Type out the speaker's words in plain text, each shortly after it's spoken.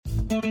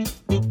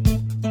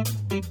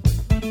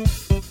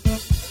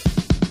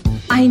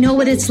I know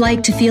what it's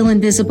like to feel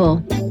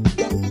invisible,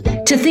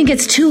 to think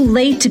it's too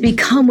late to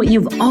become what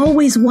you've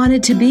always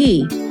wanted to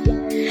be.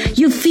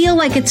 You feel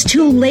like it's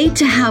too late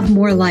to have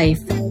more life.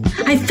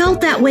 I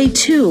felt that way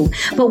too,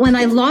 but when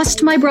I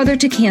lost my brother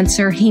to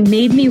cancer, he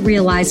made me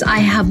realize I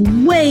have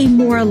way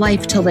more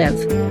life to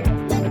live.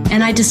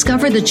 And I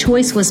discovered the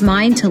choice was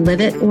mine to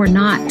live it or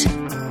not.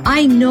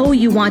 I know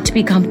you want to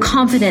become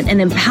confident and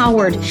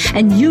empowered,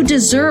 and you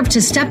deserve to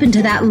step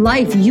into that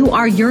life you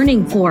are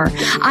yearning for.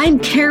 I'm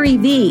Carrie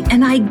V,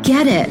 and I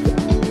get it.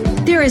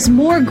 There is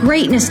more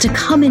greatness to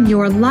come in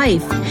your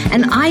life,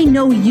 and I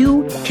know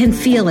you can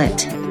feel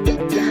it.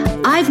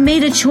 I've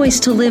made a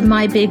choice to live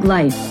my big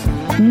life.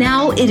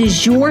 Now it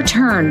is your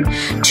turn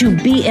to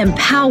be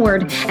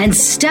empowered and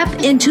step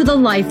into the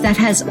life that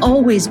has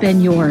always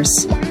been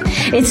yours.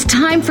 It's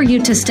time for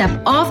you to step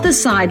off the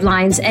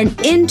sidelines and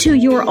into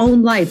your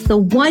own life, the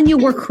one you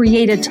were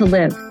created to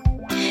live.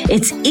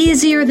 It's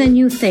easier than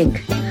you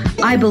think.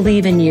 I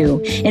believe in you.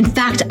 In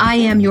fact, I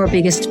am your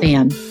biggest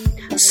fan.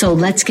 So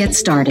let's get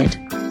started.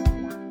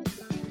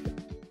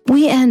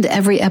 We end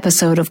every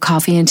episode of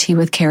Coffee and Tea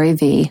with Carrie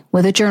V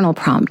with a journal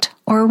prompt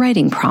or a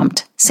writing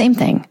prompt. Same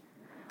thing.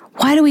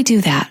 Why do we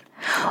do that?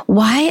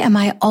 Why am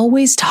I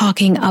always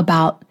talking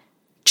about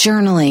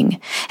journaling?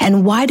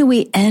 And why do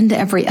we end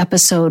every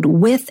episode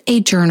with a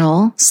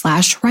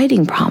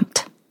journal/writing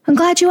prompt? I'm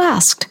glad you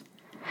asked.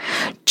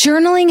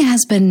 Journaling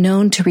has been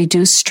known to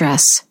reduce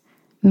stress,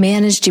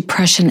 manage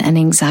depression and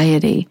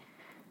anxiety,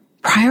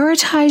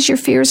 prioritize your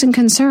fears and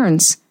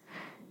concerns,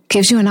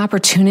 gives you an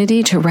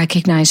opportunity to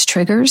recognize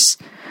triggers,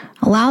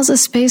 allows a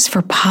space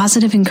for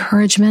positive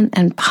encouragement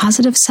and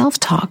positive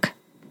self-talk.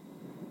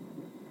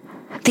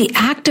 The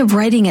act of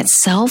writing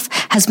itself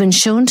has been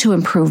shown to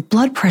improve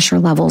blood pressure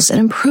levels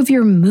and improve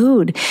your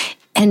mood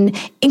and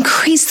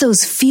increase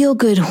those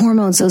feel-good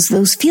hormones,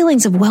 those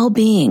feelings of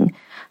well-being,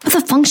 with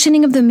the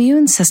functioning of the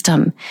immune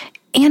system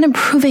and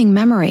improving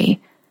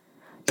memory.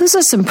 Those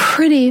are some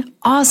pretty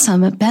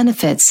awesome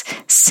benefits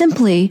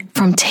simply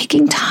from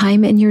taking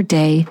time in your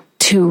day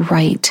to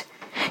write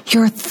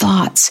your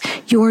thoughts,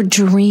 your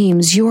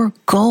dreams, your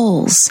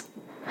goals.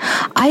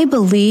 I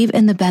believe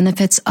in the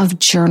benefits of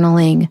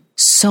journaling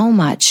so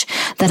much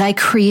that I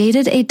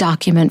created a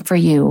document for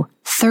you,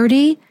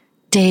 30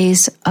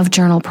 days of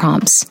journal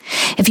prompts.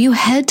 If you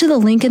head to the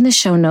link in the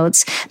show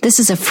notes, this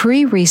is a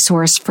free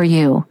resource for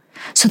you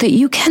so that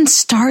you can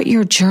start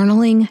your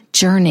journaling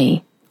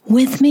journey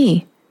with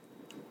me.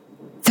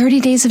 30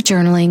 days of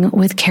journaling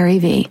with Carrie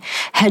V.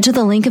 Head to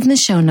the link in the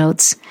show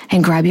notes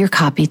and grab your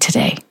copy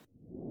today.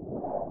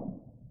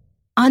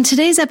 On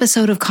today's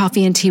episode of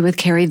Coffee and Tea with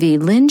Carrie V,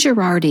 Lynn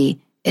Girardi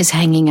is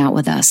hanging out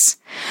with us.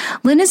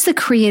 Lynn is the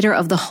creator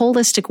of the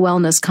holistic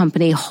wellness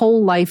company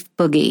Whole Life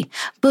Boogie.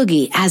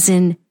 Boogie as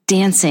in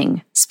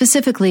dancing,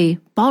 specifically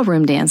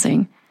ballroom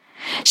dancing.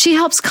 She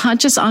helps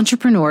conscious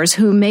entrepreneurs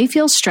who may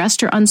feel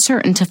stressed or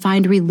uncertain to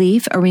find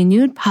relief, a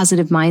renewed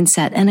positive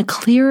mindset, and a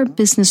clear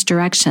business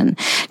direction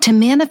to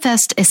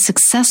manifest a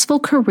successful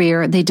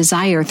career they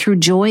desire through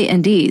joy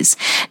and ease.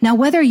 Now,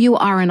 whether you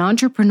are an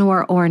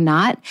entrepreneur or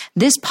not,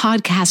 this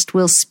podcast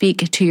will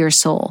speak to your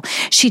soul.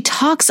 She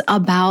talks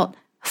about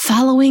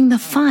following the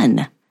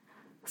fun.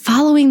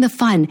 Following the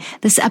fun.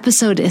 This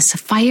episode is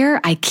fire.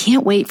 I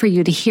can't wait for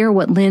you to hear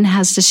what Lynn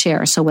has to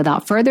share. So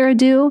without further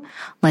ado,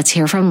 let's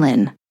hear from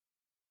Lynn.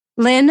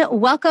 Lynn,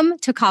 welcome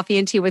to Coffee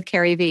and Tea with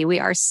Carrie V. We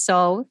are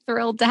so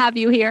thrilled to have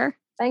you here.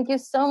 Thank you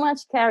so much,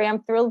 Carrie.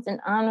 I'm thrilled and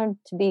honored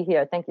to be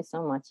here. Thank you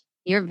so much.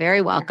 You're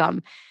very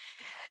welcome.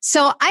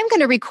 So I'm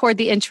going to record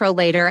the intro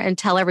later and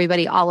tell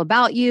everybody all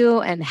about you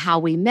and how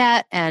we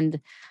met and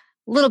a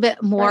little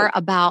bit more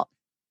about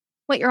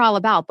what you're all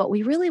about. But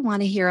we really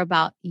want to hear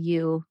about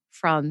you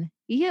from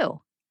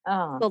you.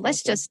 So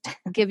let's just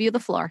give you the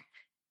floor.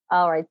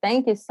 All right.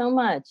 Thank you so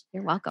much.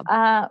 You're welcome.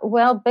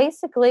 Well,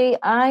 basically,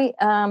 I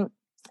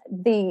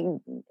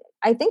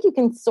think you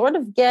can sort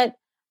of get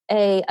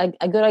a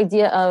good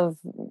idea of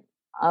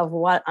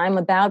what I'm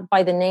about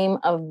by the name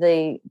of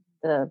the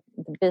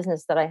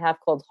business that I have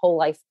called Whole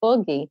Life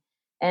Boogie.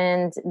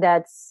 And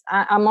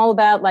I'm all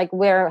about like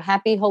where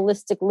happy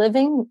holistic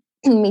living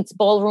meets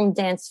ballroom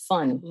dance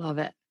fun. Love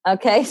it.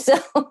 Okay. So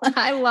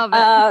I love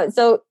it.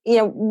 So,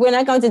 we're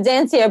not going to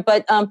dance here,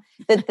 but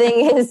the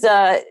thing is,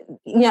 I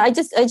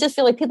just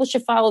feel like people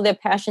should follow their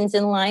passions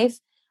in life.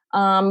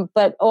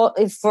 But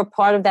for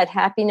part of that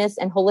happiness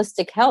and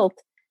holistic health,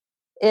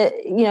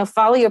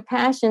 follow your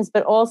passions,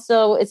 but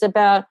also it's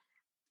about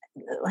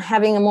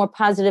having a more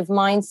positive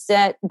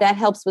mindset that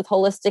helps with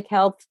holistic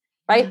health,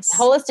 right? Yes.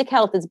 Holistic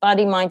health is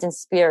body, mind, and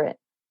spirit.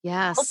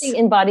 Yes. Healthy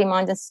in body,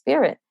 mind, and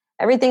spirit.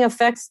 Everything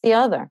affects the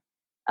other.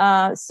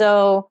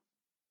 So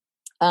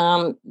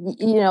I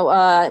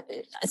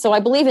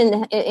believe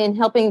in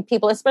helping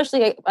people,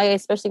 I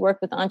especially work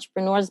with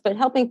entrepreneurs, but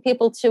helping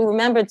people to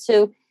remember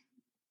to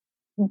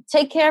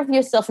take care of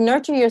yourself,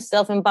 nurture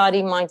yourself in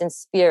body, mind, and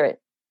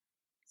spirit.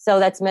 So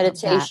that's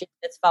meditation,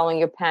 that's following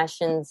your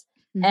passions.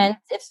 Mm-hmm. And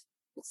if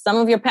some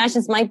of your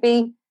passions might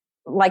be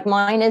like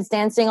mine is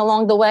dancing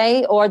along the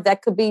way, or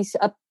that could be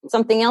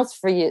something else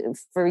for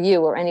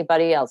you or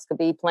anybody else. Could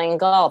be playing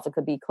golf, it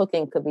could be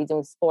cooking, could be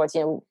doing sports,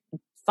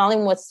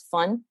 following what's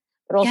fun,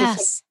 but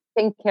also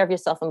taking care of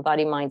yourself in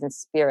body, mind, and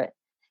spirit.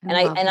 And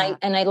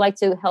I like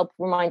to help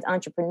remind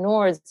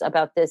entrepreneurs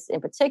about this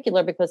in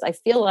particular, because I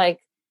feel like,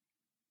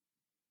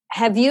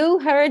 have you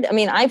heard,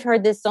 I've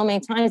heard this so many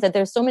times, that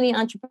there's so many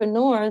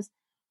entrepreneurs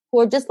who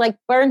are just like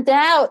burnt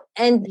out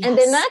and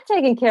they're not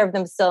taking care of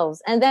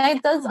themselves. And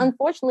that does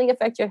unfortunately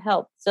affect your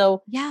health.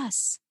 So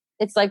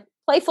it's like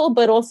playful,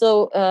 but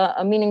also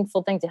a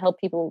meaningful thing to help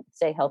people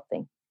stay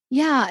healthy.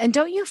 Yeah. And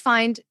don't you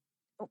find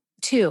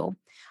too,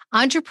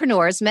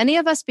 entrepreneurs, many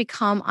of us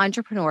become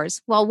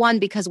entrepreneurs. Well, one,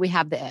 because we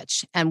have the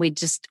itch and we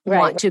just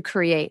want to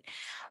create.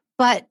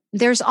 But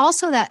there's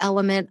also that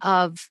element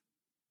of,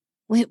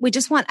 we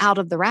just want out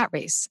of the rat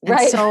race. And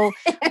so,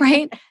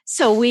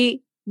 so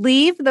we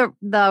leave the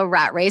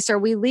rat race, or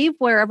we leave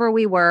wherever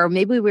we were.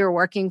 Maybe we were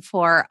working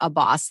for a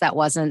boss that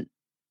wasn't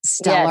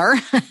stellar.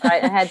 Yes.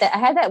 Right. I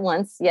had that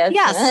once. Yes.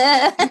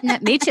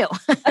 Yes. Me too.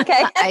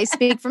 Okay. I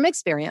speak from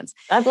experience.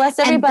 God bless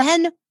everybody.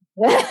 And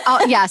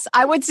then, yes,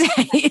 I would say,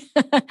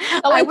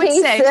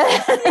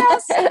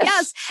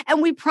 yes.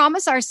 And we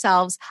promise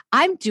ourselves,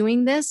 I'm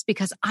doing this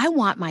because I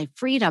want my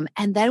freedom.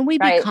 And then we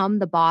become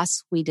the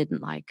boss we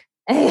didn't like.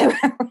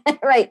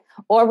 Right.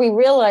 Or we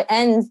realize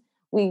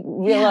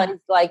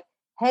like,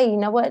 hey, you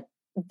know what?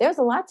 There's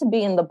a lot to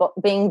being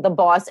the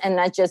boss and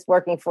not just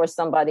working for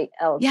somebody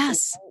else.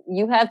 Yes.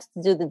 You have to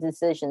do the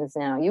decisions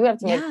now. You have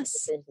to make the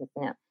decisions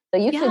now.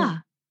 So you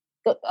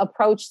could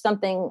approach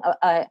something,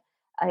 a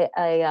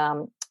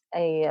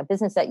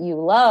business that you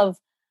love,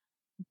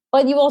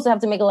 but you also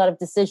have to make a lot of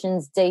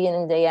decisions day in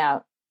and day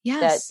out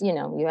that,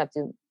 you have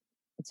to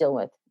deal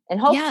with, and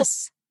hopefully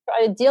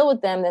try to deal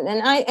with them.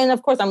 And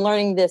of course I'm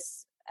learning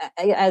this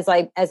as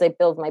I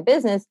build my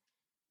business,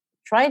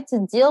 try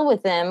to deal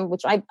with them,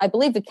 which I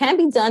believe it can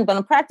be done, but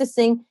I'm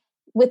practicing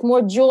with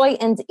more joy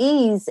and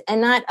ease,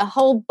 and not a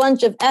whole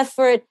bunch of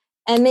effort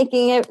and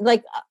making it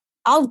like,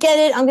 I'll get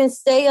it. I'm going to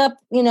stay up,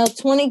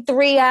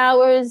 23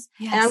 hours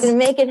and I'm going to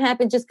make it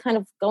happen. Just kind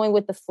of going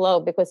with the flow,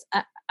 because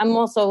I'm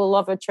also a law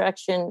of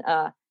attraction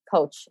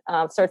coach,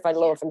 certified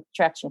law of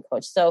attraction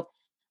coach. So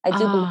I do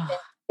believe in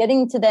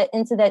getting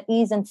into that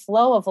ease and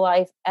flow of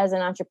life as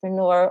an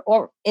entrepreneur,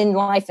 or in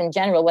life in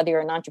general, whether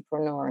you're an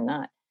entrepreneur or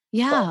not.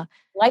 Yeah.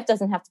 But life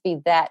doesn't have to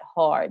be that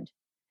hard.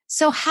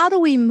 So how do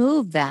we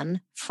move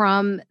then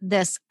from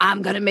this,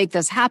 I'm going to make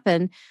this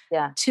happen,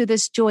 to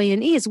this joy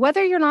and ease,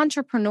 whether you're an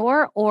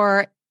entrepreneur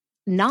or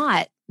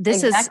not?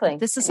 This is something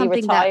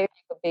that you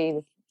could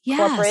be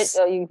corporate,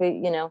 or you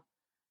could be,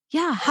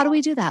 Yeah. How do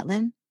we do that,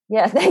 Lynn?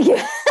 Yeah, thank you.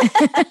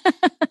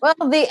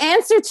 Well, the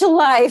answer to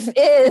life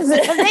is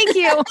thank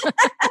you.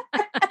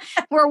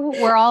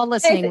 We're all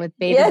listening with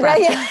bated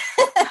breath.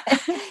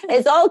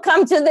 It's all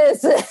come to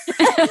this.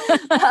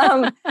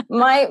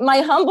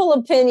 My humble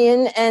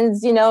opinion, and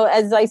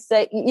as I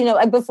say,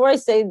 before I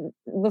say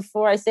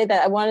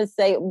that, I want to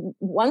say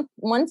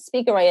one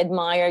speaker I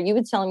admire. You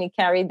were telling me,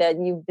 Carrie, that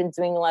you've been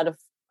doing a lot of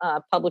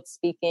public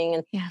speaking,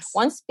 and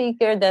one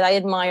speaker that I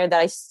admire, that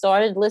I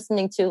started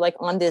listening to like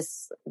on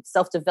this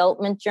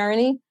self-development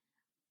journey,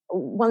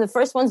 one of the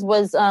first ones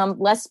was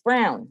Les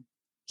Brown,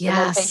 the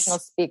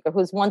motivational speaker,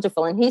 who's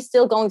wonderful, and he's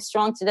still going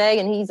strong today,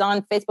 and he's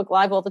on Facebook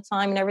Live all the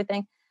time and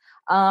everything.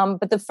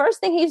 But the first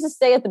thing he used to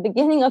say at the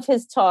beginning of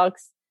his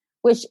talks,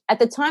 which at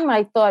the time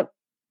I thought,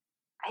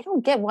 I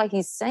don't get why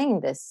he's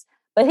saying this,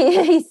 but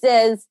he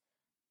says,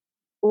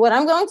 what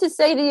I'm going to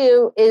say to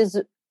you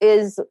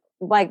is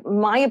like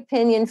my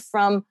opinion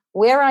from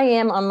where I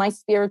am on my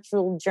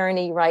spiritual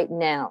journey right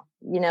now.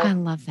 I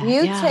love that.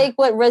 You take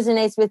what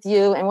resonates with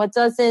you, and what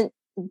doesn't,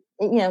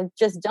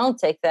 just don't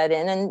take that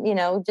in,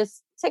 and,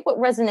 just take what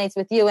resonates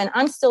with you. And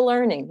I'm still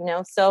learning,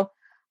 so,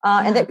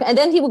 and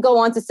then he would go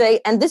on to say,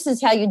 and this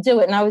is how you do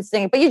it. And I was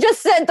thinking, but you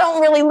just said,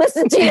 don't really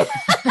listen to you.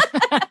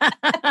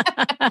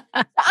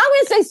 I'm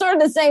going to say sort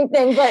of the same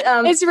thing, but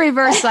it's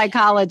reverse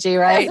psychology,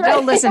 right?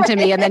 Don't listen to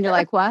me. And then you're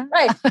like, what?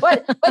 Right.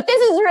 But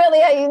this is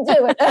really how you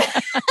do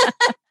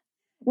it.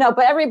 No,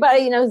 but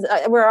everybody,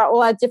 we're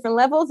all at different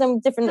levels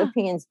and different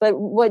opinions. But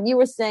what you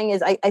were saying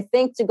is, I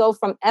think to go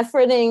from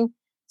efforting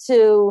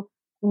to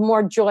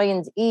more joy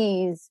and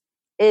ease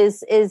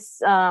is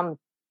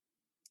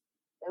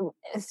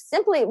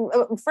simply,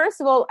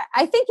 first of all,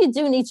 I think you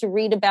do need to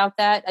read about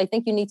that. I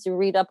think you need to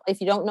read up if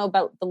you don't know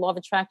about the law of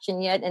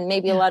attraction yet, and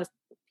maybe a lot of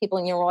people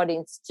in your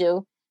audience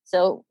do.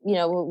 So,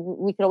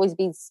 we could always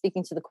be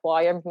speaking to the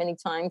choir many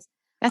times.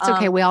 That's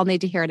okay. We all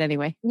need to hear it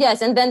anyway.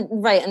 Yes. And then,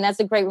 and that's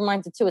a great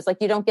reminder too. It's like,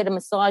 you don't get a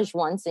massage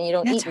once and you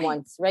don't eat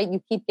once, right?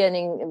 You keep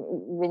getting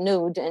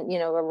renewed and,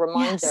 a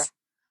reminder. Yes.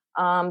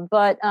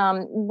 But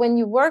when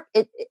you work,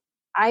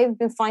 I've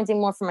been finding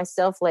more for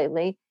myself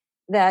lately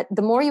that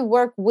the more you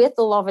work with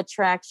the law of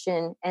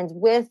attraction and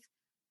with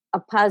a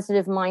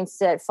positive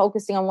mindset,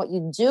 focusing on what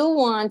you do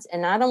want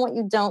and not on what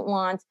you don't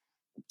want,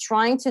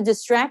 trying to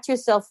distract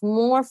yourself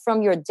more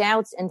from your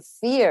doubts and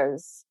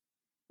fears,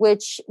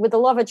 which with the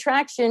law of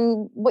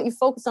attraction, what you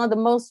focus on the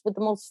most with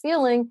the most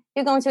feeling,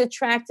 you're going to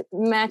attract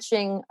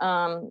matching,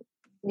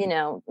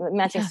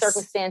 matching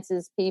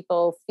circumstances,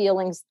 people,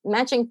 feelings,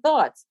 matching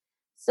thoughts.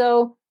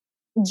 So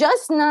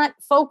just not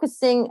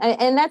focusing,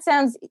 and that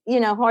sounds,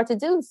 hard to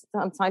do.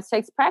 Sometimes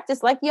takes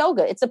practice, like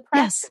yoga. It's a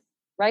practice,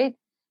 right?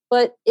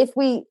 But if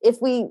we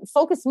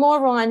focus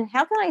more on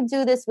how can I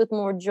do this with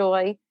more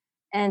joy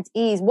and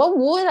ease? What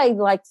would I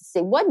like to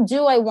see? What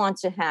do I want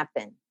to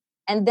happen?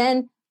 And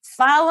then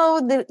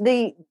follow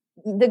the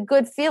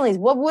good feelings.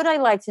 What would I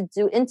like to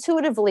do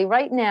intuitively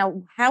right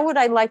now? How would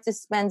I like to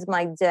spend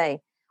my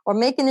day? Or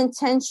make an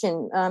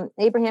intention.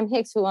 Abraham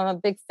Hicks, who I'm a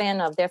big fan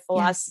of, their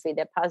philosophy,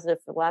 their positive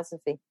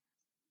philosophy.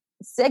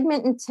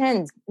 Segment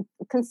intent.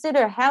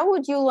 Consider, how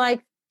would you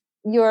like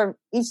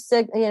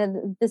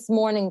this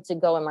morning to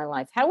go in my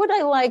life? How would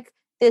I like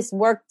this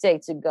work day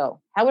to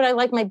go? How would I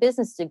like my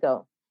business to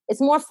go?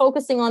 It's more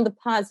focusing on the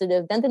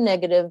positive than the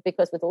negative,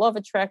 because with the law of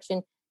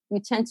attraction, you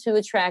tend to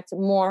attract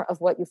more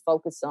of what you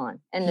focus on.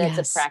 And it's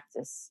a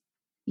practice.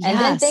 And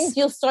then things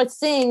you'll start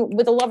seeing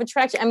with the law of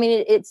attraction. I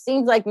mean, it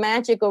seems like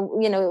magic, or,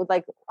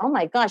 like, oh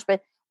my gosh.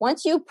 But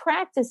once you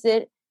practice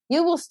it,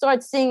 you will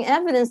start seeing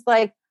evidence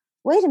like,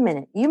 wait a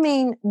minute, you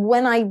mean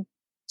when I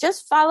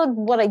just followed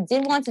what I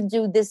did want to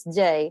do this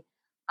day,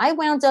 I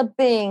wound up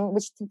being,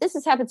 which this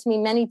has happened to me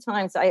many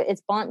times.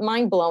 It's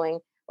mind blowing.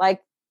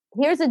 Like,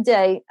 here's a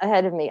day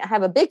ahead of me. I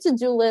have a big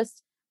to-do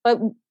list, but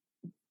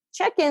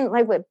check in,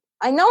 like, what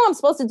I know I'm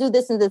supposed to do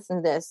this and this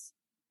and this.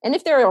 And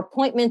if there are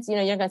appointments,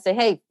 you're going to say,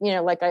 hey,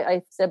 like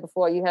I said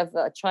before, you have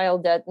a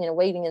child that,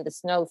 waiting in the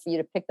snow for you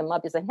to pick them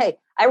up. You say, hey,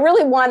 I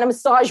really want a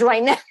massage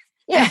right now.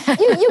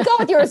 You go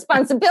with your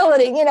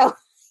responsibility,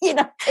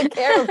 take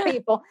care of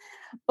people.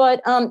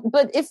 But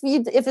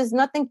if there's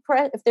nothing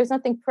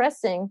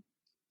pressing,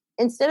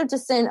 instead of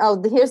just saying,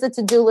 oh, here's the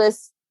to-do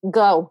list,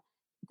 go.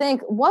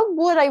 Think, what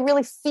would I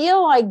really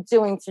feel like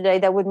doing today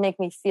that would make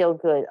me feel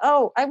good?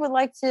 Oh, I would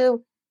like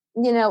to,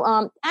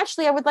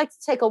 actually, I would like to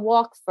take a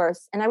walk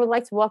first, and I would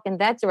like to walk in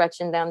that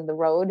direction down the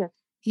road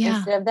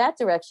instead of that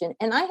direction.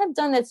 And I have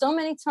done that so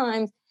many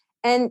times.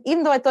 And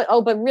even though I thought,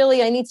 oh, but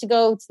really I need to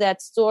go to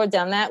that store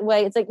down that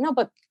way. It's like, no,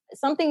 but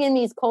something in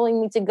me is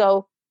calling me to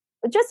go.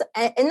 Just,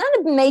 and not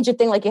a major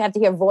thing like you have to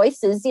hear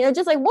voices,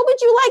 just like, what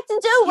would you like to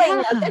do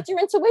right now? That's your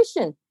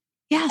intuition.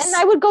 Yes. And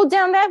I would go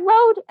down that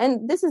road.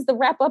 And this is the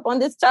wrap up on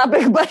this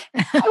topic, but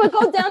I would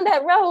go down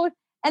that road.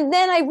 And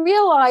then I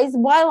realized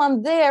while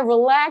I'm there,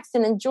 relaxed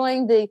and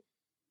enjoying the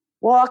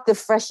walk, the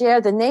fresh air,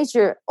 the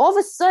nature, all of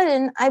a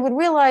sudden I would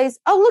realize,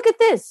 oh, look at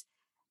this.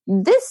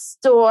 This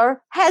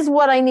store has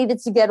what I needed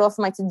to get off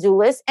my to-do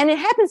list. And it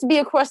happens to be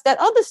across that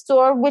other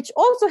store, which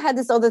also had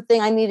this other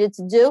thing I needed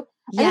to do.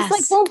 And it's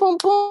like, boom, boom,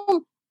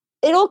 boom.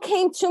 It all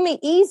came to me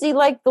easy.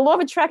 Like the law of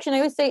attraction, I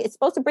always say, it's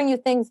supposed to bring you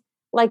things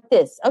like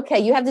this. Okay,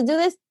 you have to do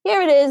this.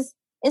 Here it is.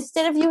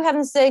 Instead of you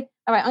having to say,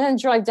 all right, I'm going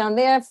to drive down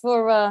there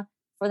for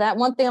that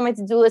one thing on my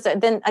to-do list.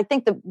 Then I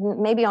think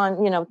maybe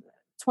on,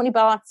 20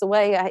 blocks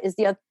away is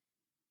the other.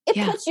 It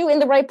puts you in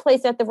the right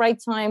place at the right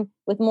time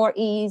with more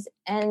ease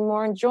and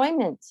more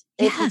enjoyment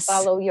if you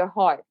follow your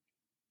heart.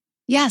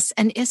 Yes.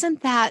 And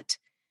isn't that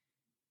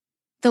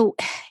the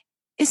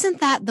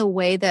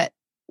way that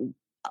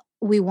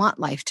we want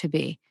life to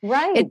be?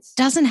 Right. It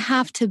doesn't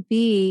have to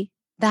be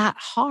that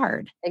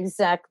hard.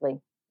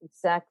 Exactly.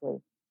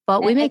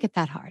 But we make it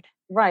that hard.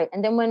 Right.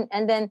 And even,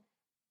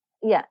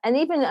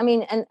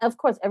 and of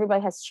course,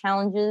 everybody has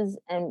challenges,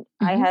 and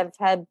I have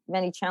had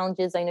many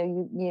challenges. I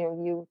know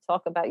you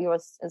talk about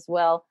yours as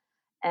well.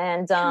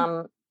 And,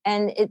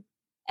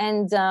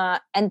 and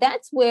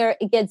that's where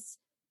it gets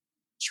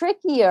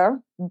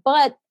trickier,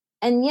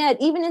 and yet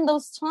even in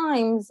those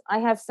times I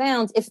have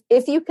found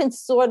if you can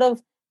sort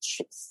of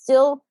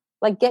still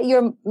like get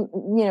your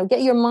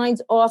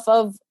minds off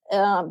of,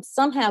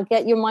 somehow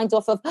get your minds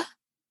off of,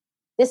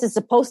 this is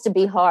supposed to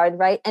be hard,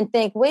 right? And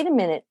think, wait a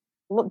minute.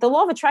 The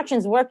law of attraction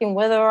is working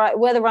whether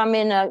I'm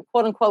in a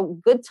quote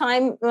unquote good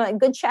time,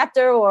 good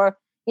chapter, or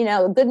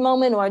a good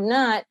moment or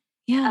not.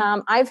 Yeah.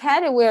 I've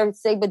had it where,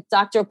 say, with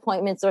doctor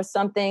appointments or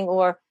something,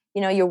 or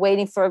you're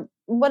waiting for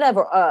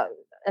whatever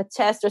a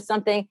test or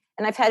something,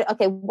 and I've had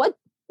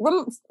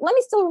let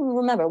me still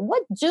remember,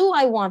 what do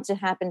I want to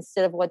happen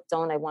instead of what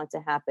don't I want to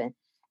happen,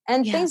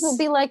 and things will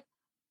be like,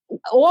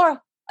 or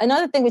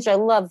another thing which I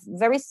love,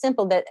 very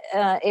simple, that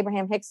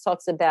Abraham Hicks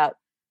talks about.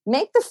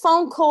 Make the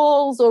phone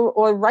calls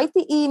or write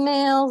the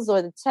emails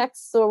or the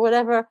texts or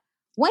whatever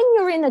when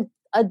you're in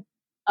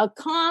a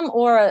calm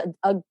or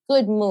a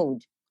good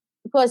mood.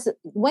 Because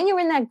when you're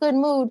in that good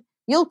mood,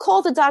 you'll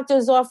call the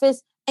doctor's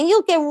office and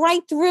you'll get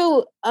right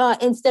through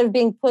instead of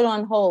being put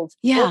on hold.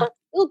 Yeah. Or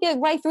you'll get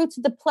right through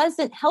to the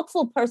pleasant,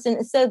 helpful person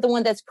instead of the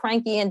one that's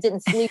cranky and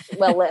didn't sleep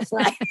well last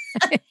night.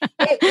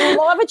 The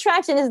law of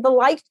attraction is the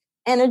life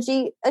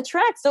energy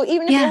attracts. So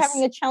even if you're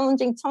having a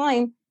challenging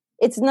time,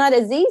 it's not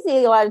as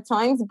easy a lot of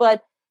times,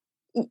 but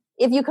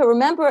if you could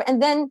remember,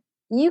 and then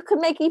you could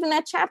make even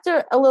that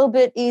chapter a little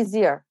bit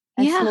easier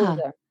and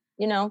smoother,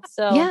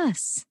 so.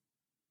 Yes.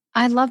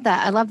 I love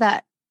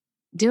that.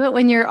 Do it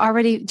when you're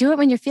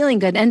feeling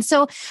good. And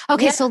so,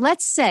 okay, so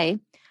let's say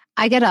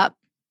I get up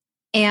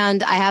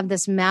and I have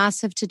this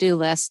massive to-do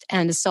list.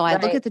 And so I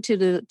look at the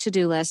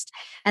to-do list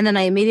and then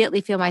I immediately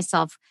feel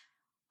myself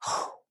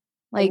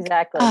like,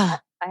 exactly.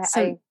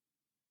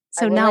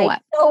 So now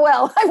what? So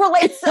well, I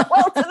relate so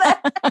well to that.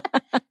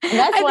 And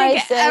that's why I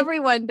say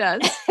everyone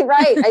does.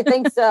 Right. I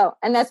think so.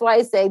 And that's why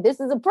I say this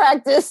is a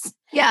practice.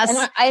 Yes.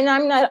 And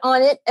I'm not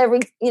on it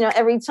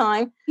every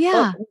time.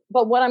 Yeah.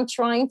 But what I'm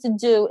trying to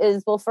do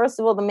is, well, first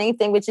of all, the main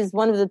thing, which is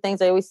one of the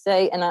things I always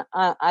say, and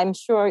I'm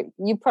sure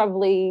you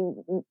probably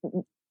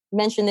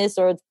mention this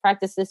or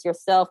practice this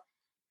yourself,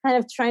 kind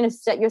of trying to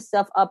set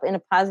yourself up in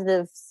a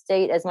positive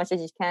state as much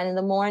as you can in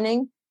the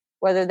morning.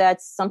 Whether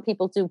that's, some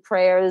people do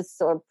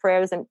prayers or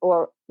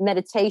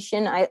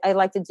meditation. I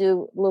like to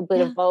do a little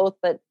bit of both,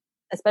 but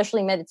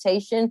especially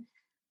meditation.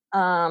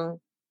 And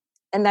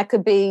that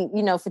could be,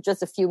 for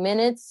just a few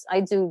minutes.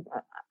 I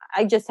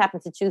just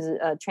happen to choose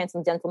a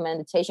transcendental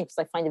meditation because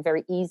I find it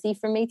very easy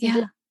for me to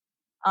do.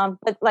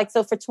 But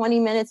so for 20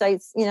 minutes,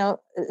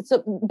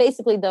 so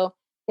basically though,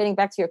 getting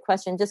back to your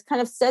question, just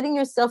kind of setting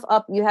yourself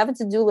up. You have a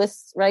to-do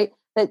list, right?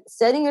 But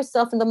setting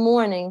yourself in the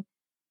morning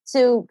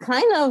to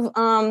kind of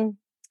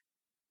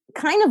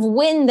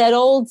win that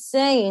old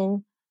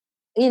saying,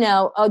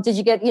 did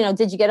you get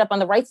up on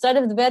the right side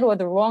of the bed or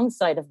the wrong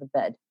side of the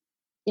bed?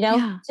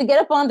 To get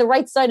up on the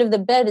right side of the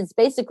bed is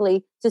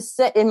basically to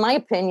set, in my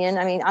opinion,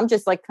 I mean, I'm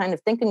just like kind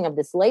of thinking of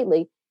this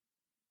lately.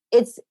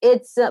 It's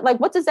like,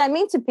 what does that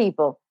mean to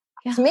people?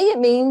 Yeah. To me, it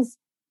means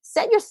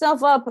set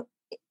yourself up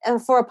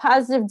for a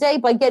positive day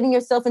by getting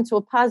yourself into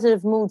a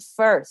positive mood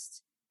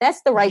first.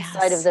 That's the right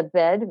side of the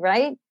bed,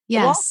 right?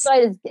 Yes. The wrong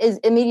side is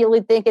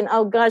immediately thinking,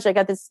 oh gosh, I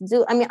got this to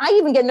do. I mean, I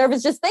even get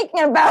nervous just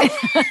thinking about it.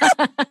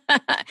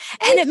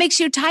 And it makes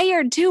you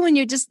tired too when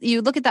you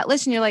look at that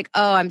list and you're like,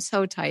 oh, I'm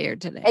so tired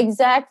today.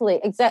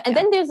 Exactly. And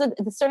then there's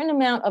a certain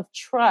amount of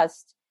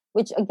trust,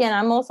 which again,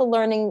 I'm also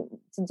learning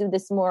to do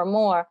this more and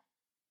more.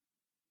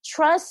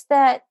 Trust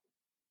that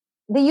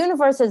the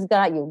universe has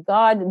got you.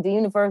 God, the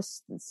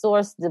universe,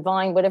 source,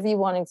 divine, whatever you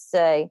want to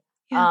say.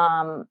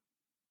 Yeah.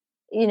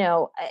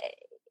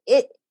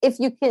 If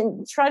you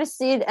can try to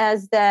see it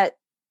as that,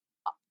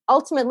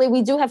 ultimately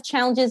we do have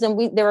challenges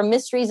and there are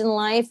mysteries in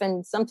life,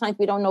 and sometimes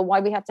we don't know why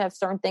we have to have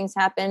certain things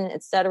happen,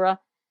 etc.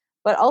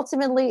 But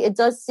ultimately it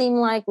does seem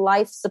like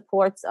life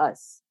supports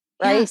us,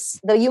 right? Yes.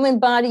 The human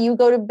body, you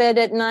go to bed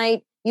at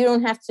night, you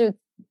don't have to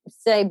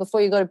say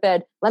before you go to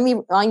bed, let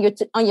me on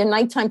your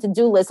nighttime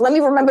to-do list, let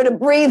me remember to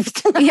breathe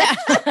tonight. Yeah.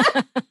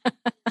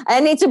 I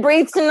need to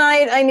breathe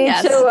tonight. I need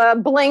to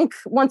blink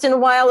once in a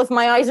while if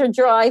my eyes are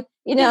dry.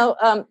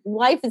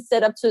 Life is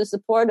set up to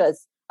support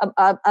us.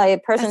 A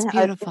person,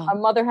 a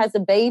mother has a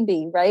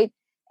baby, right?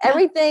 Yeah.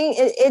 Everything,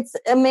 it's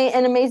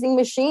an amazing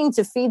machine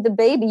to feed the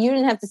baby. You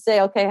didn't have to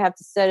say, okay, I have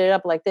to set it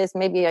up like this.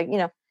 Maybe,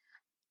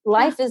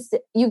 life is,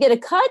 you get a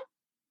cut,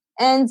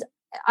 and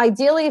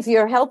ideally, if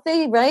you're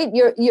healthy, right,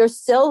 your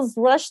cells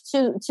rush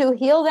to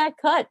heal that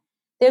cut.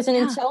 There's an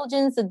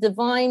intelligence, a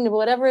divine,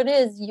 whatever it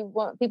is you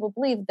want people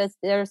believe that's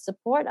there to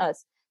support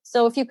us.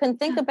 So if you can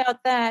think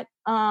about that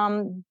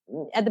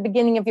at the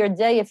beginning of your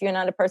day, if you're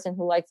not a person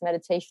who likes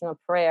meditation or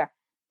prayer,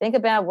 think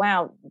about,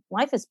 wow,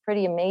 life is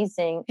pretty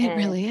amazing. It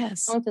really is.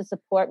 It's going to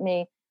support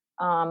me.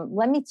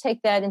 Let me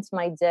take that into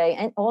my day,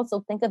 and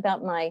also think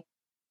about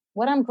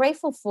what I'm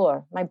grateful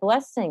for, my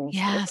blessings.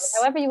 Yes.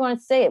 However you want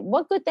to say it.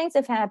 What good things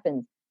have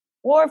happened?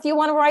 Or if you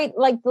want to write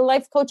like the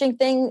life coaching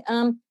thing,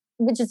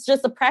 which is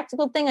just a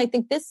practical thing, I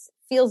think this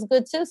feels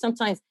good too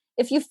sometimes.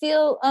 If you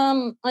feel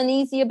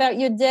uneasy about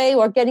your day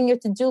or getting your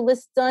to-do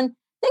list done,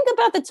 think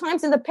about the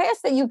times in the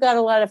past that you got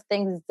a lot of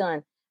things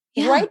done.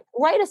 Yeah.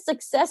 Write a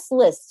success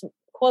list,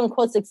 quote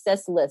unquote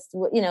success list.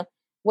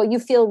 What you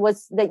feel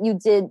was that you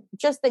did,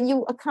 just that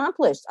you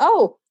accomplished.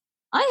 Oh,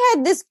 I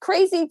had this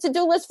crazy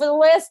to-do list for the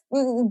last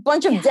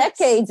bunch of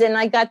decades, and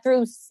I got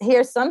through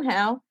here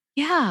somehow.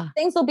 Yeah.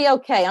 Things will be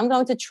okay. I'm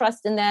going to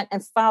trust in that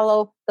and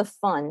follow the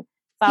fun,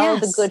 follow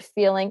the good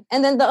feeling.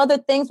 And then the other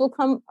things will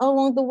come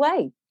along the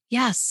way.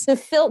 Yes.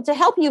 To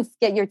help you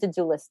get your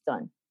to-do list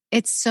done.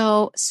 It's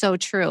so, so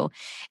true.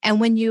 And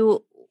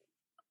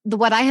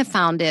what I have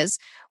found is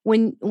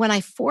when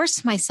I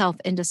force myself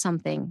into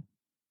something,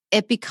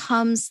 it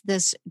becomes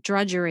this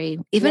drudgery,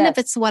 even if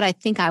it's what I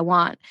think I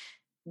want.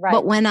 Right.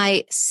 But when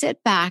I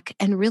sit back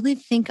and really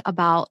think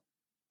about,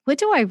 what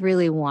do I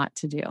really want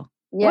to do?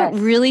 Yes. What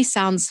really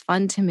sounds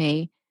fun to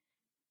me?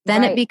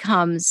 Then it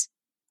becomes,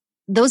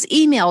 those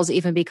emails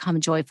even become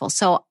joyful.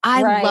 So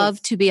I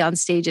love to be on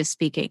stages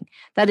speaking.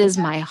 That is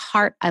my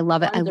heart. I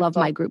love it. Wonderful. I love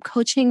my group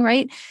coaching,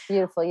 right?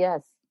 Beautiful.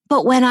 Yes.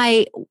 But when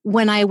I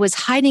was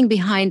hiding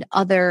behind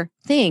other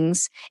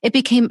things, it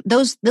became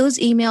those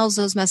emails,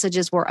 those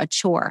messages were a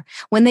chore.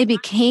 When they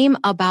became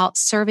about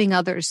serving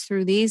others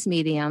through these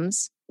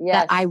mediums,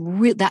 that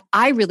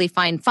I really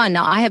find fun.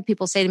 Now, I have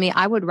people say to me,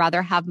 I would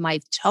rather have my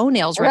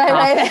toenails ripped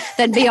off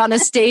than be on a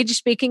stage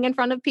speaking in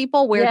front of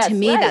people, where to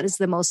me, that is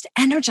the most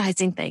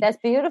energizing thing. That's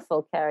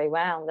beautiful, Carrie.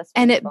 Wow. That's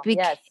and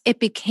beautiful. it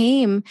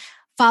became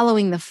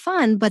following the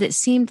fun, but it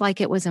seemed like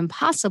it was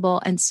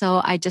impossible. And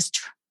so I just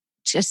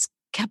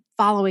kept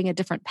following a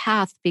different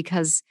path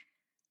because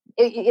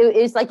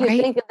it's like you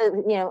right? think of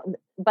the,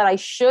 but I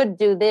should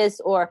do this,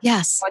 or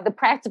Yes. or the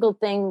practical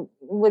thing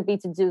would be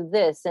to do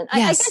this. And I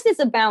Yes. guess it's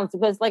a balance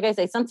because, like I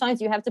say,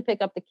 sometimes you have to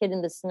pick up the kid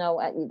in the snow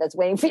that's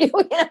waiting for you.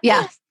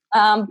 Yeah.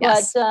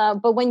 Yes.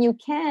 But when you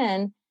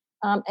can,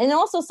 and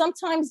also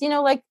sometimes,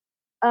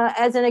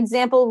 as an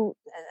example,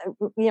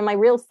 my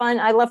real fun,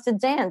 I love to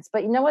dance,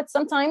 but you know what?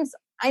 Sometimes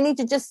I need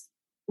to just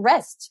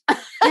rest.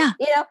 Yeah.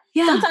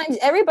 Yeah. Sometimes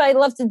everybody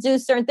loves to do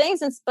certain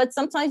things, but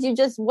sometimes you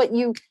just what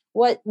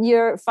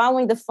you're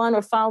following the fun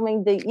or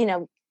following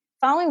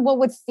following what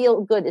would feel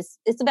good.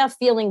 It's about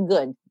feeling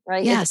good,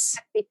 right? Yes.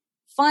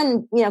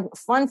 Fun,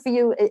 fun for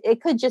you.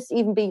 It could just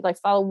even be like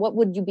follow what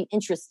would you be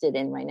interested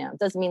in right now. It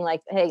doesn't mean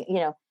like, hey,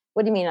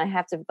 what do you mean I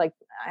have to like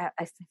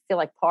I feel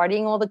like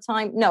partying all the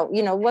time? No,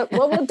 what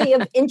would be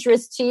of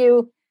interest to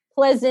you,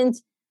 pleasant,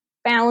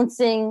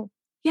 balancing.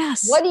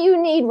 Yes. What do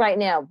you need right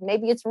now?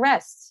 Maybe it's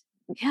rest.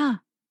 Yeah.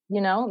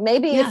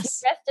 Maybe if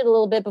Yes. you rested a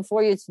little bit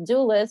before your to-do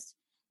list,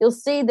 you'll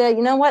see that,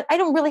 you know what, I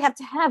don't really have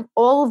to have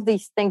all of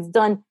these things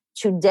done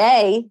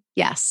today.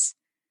 Yes.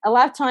 A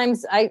lot of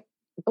times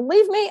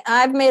believe me,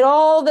 I've made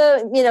all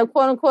the,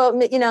 quote unquote,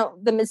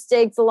 the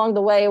mistakes along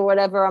the way or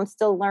whatever. I'm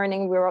still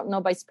learning.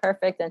 Nobody's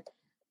perfect.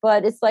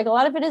 But it's like a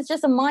lot of it is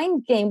just a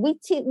mind game. We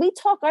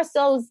talk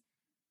ourselves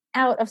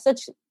out of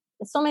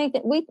so many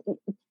things.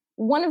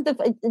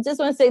 I just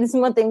want to say this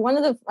one thing.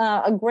 One of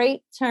a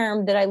great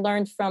term that I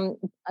learned from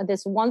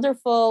this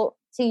wonderful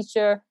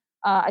teacher.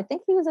 I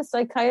think he was a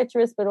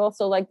psychiatrist, but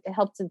also like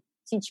helped to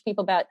teach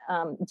people about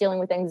dealing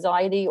with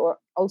anxiety or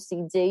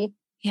OCD.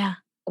 Yeah.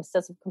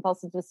 Obsessive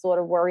compulsive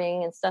disorder,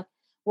 worrying and stuff.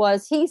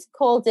 He's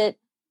called it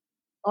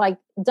like,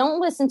 don't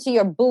listen to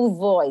your boo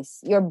voice.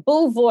 Your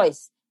boo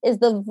voice is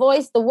the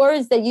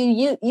words that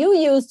you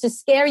use to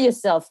scare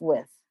yourself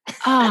with.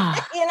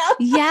 Ah,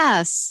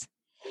 yes.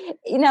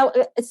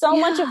 So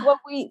much of what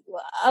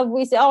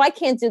we say, oh, I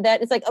can't do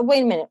that. It's like, oh,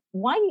 wait a minute.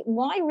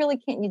 Why really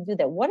can't you do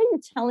that? What are you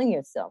telling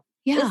yourself?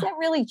 Yeah. Is that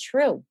really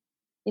true?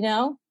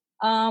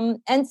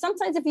 And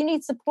sometimes if you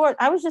need support,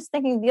 I was just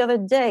thinking the other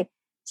day,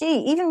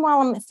 gee, even while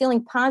I'm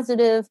feeling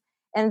positive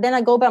and then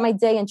I go about my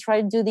day and try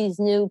to do these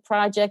new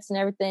projects and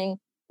everything,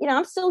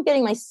 I'm still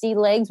getting my sea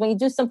legs. When you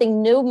do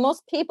something new,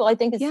 most people, I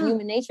think it's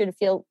human nature to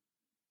feel,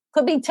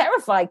 could be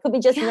terrified, could be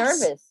just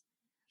nervous.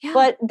 Yeah.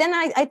 But then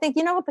I think,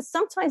 but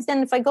sometimes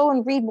then if I go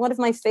and read one of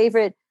my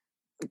favorite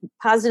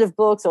positive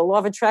books or law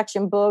of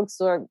attraction books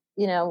or,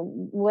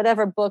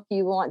 whatever book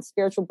you want,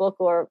 spiritual book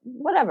or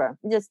whatever,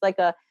 just like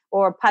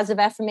or positive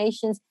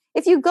affirmations.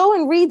 If you go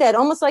and read that,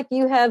 almost like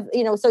you have,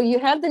 so you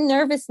have the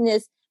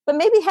nervousness, but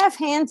maybe have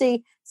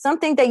handy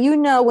something that,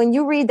 when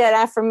you read that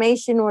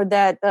affirmation or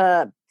that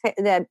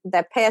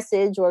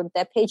passage or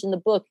that page in the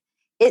book,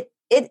 it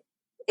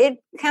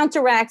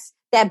counteracts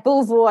that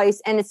boo voice.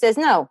 And it says,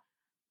 no,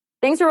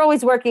 things are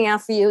always working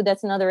out for you.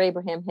 That's another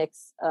Abraham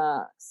Hicks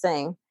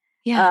saying.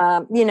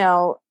 Yeah.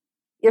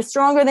 You're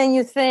stronger than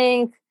you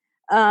think.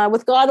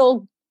 With God,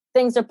 all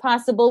things are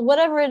possible,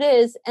 whatever it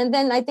is. And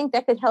then I think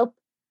that could help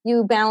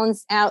you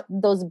balance out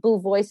those boo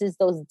voices,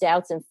 those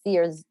doubts and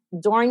fears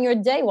during your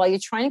day while you're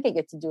trying to get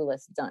your to-do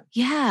list done.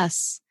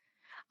 Yes.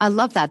 I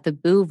love that. The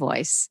boo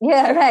voice.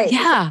 Yeah, right.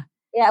 Yeah.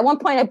 Yeah. At one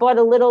point I bought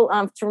a little,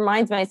 to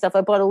remind myself,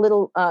 I bought a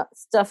little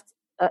stuffed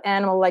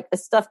animal, like a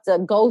stuffed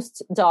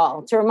ghost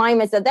doll to remind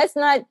myself that's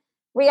not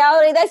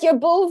reality. That's your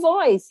boo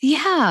voice.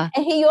 Yeah.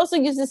 And he also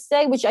used to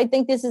say, which I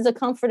think this is a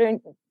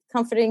comforting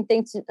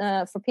thing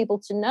for people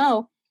to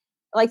know.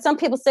 Like some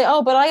people say,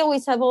 oh, but I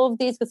always have all of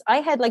these because I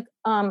had like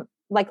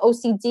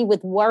OCD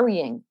with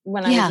worrying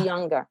when I was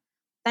younger.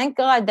 Thank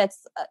God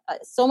that's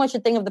so much a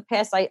thing of the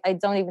past. I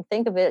don't even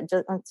think of it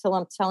until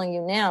I'm telling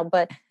you now.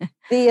 But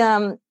he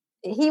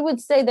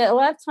would say that a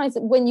lot of times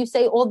when you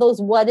say all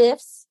those what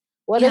ifs,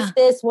 what if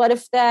this, what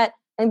if that,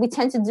 and we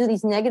tend to do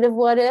these negative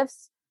what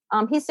ifs.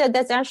 He said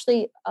that's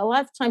actually a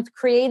lot of times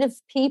creative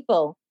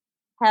people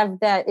have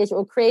that,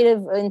 or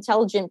creative,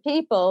 intelligent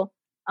people.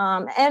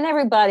 And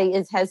everybody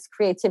has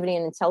creativity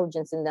and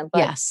intelligence in them.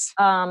 But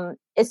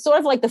it's sort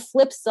of like the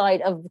flip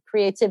side of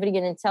creativity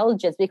and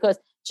intelligence, because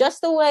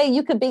just the way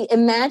you could be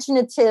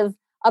imaginative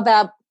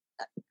about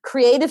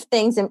creative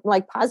things and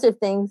like positive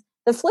things,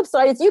 the flip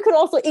side is you could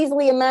also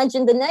easily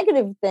imagine the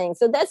negative things.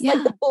 So that's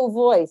like the full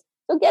voice.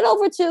 So get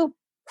over to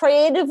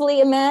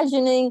creatively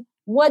imagining,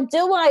 what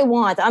do I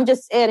want? I'm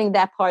just adding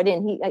that part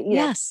in.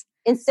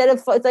 Instead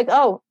of, it's like,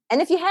 oh,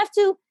 and if you have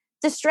to,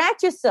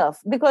 distract yourself,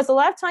 because a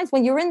lot of times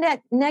when you're in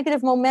that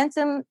negative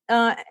momentum,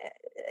 of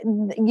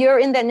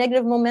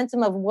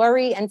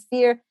worry and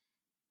fear,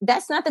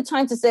 that's not the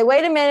time to say,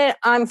 wait a minute,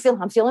 I'm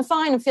feeling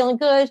fine. I'm feeling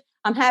good.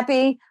 I'm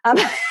happy.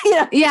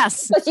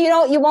 Yes. But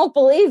you won't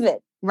believe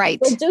it.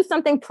 Right. So do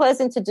something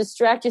pleasant to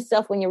distract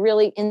yourself when you're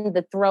really in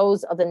the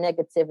throes of the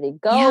negativity.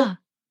 Go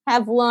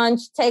have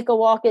lunch, take a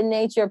walk in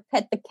nature,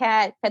 pet the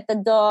cat, pet the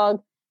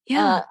dog.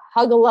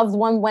 Hug a loved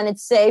one when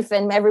it's safe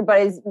and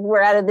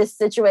we're out of this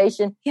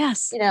situation.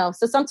 Yes.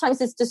 So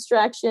sometimes it's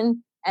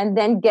distraction. and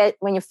then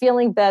when you're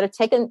feeling better,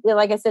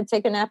 like I said,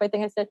 take a nap. I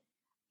think I said,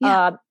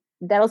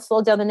 that'll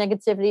slow down the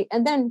negativity,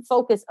 and then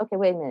focus. Okay,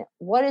 wait a minute.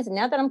 What is,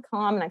 now that I'm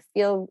calm and I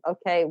feel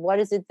okay, what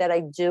is it that I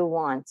do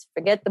want?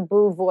 Forget the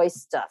boo voice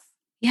stuff.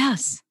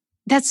 Yes.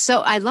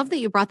 I love that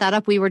you brought that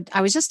up.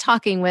 I was just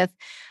talking with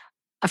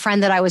a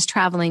friend that I was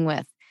traveling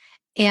with,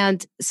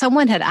 and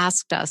someone had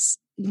asked us,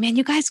 man,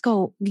 you guys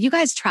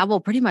travel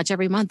pretty much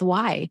every month.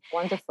 Why?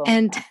 Wonderful.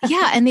 And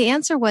and the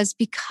answer was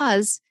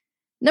because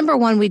number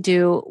one,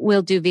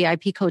 we'll do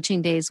VIP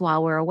coaching days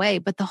while we're away,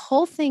 but the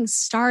whole thing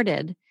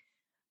started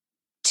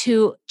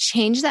to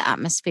change the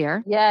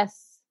atmosphere.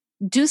 Yes.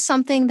 Do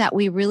something that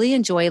we really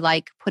enjoy,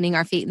 like putting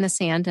our feet in the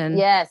sand in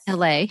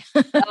LA.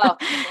 Oh,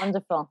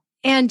 wonderful.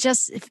 And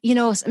just,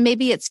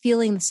 maybe it's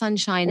feeling the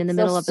sunshine in the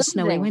middle of a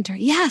snowy winter.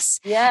 Yes.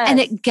 And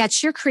it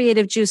gets your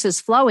creative juices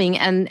flowing.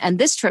 And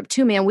this trip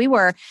too, man,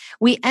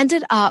 we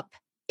ended up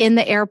in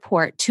the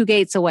airport 2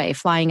 gates away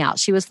flying out.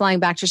 She was flying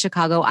back to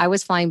Chicago. I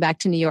was flying back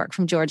to New York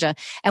from Georgia.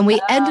 And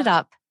we ended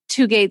up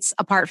 2 gates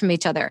apart from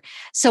each other.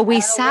 So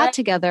we sat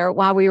together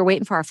while we were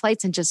waiting for our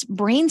flights and just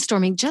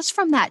brainstorming just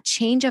from that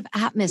change of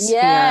atmosphere.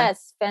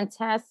 Yes.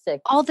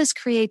 Fantastic. All this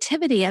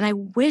creativity. And I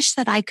wish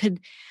I could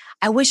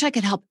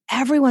help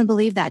everyone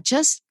believe that,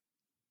 just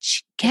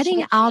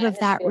getting out of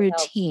that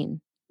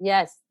routine.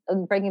 Yes.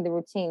 Breaking the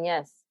routine.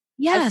 Yes.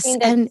 Yes. I've seen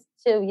that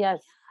too.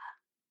 Yes.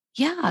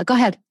 Yeah. Go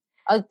ahead.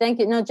 Oh, thank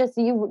you. No, just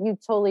you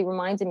totally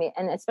reminded me.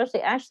 And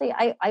especially, actually,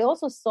 I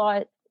also saw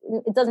it.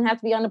 It doesn't have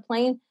to be on a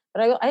plane,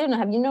 but I don't know.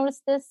 Have you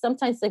noticed this?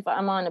 Sometimes if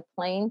I'm on a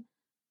plane,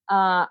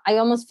 I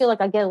almost feel like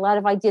I get a lot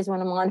of ideas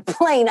when I'm on a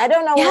plane. I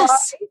don't know why.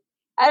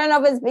 I don't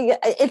know if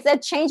it's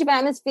that change of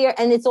atmosphere,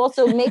 and it's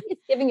also maybe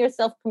it's giving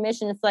yourself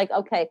permission. It's like,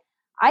 okay,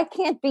 I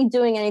can't be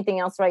doing anything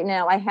else right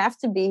now. I have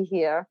to be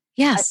here.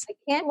 Yes. I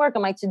can't work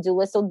on my to-do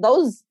list. So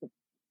those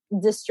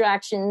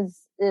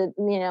distractions, that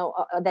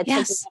take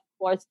you off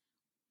course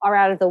are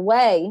out of the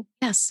way.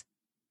 Yes.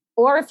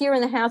 Or if you're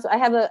in the house, I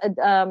have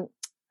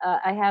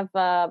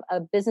a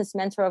business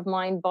mentor of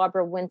mine,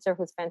 Barbara Winter,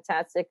 who's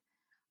fantastic,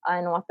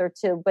 an author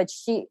too. But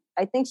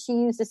I think she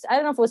used this, I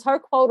don't know if it was her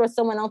quote or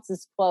someone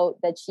else's quote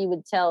that she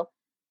would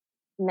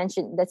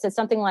mention that said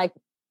something like,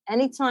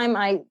 anytime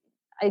I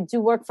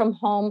do work from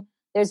home,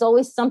 there's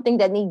always something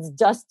that needs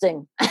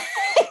dusting.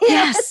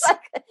 Yes.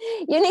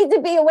 You need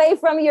to be away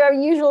from your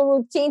usual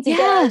routine to get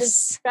out of the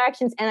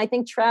distractions. And I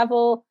think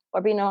travel or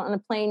being on a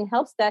plane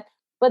helps that.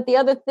 But the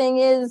other thing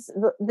is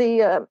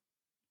the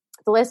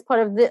last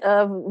part of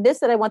this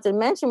that I wanted to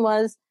mention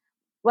was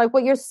like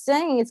what you're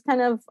saying. It's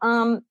kind of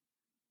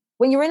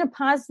when you're in a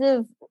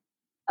positive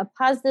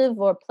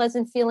or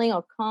pleasant feeling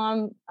or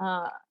calm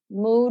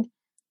mood,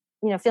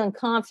 feeling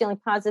calm, feeling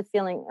positive,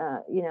 feeling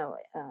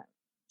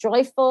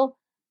joyful,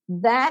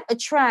 that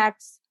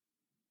attracts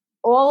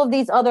all of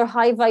these other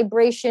high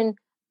vibration,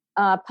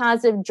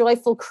 positive,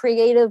 joyful,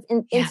 creative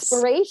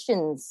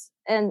inspirations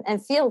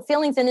and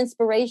feelings and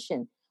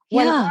inspiration.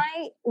 When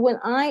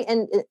I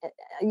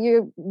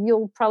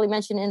you'll probably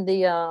mention in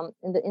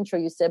the intro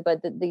you said,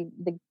 but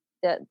the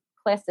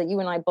class that you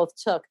and I both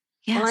took,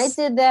 when I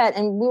did that,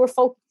 and we were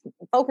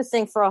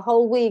focusing for a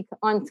whole week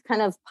on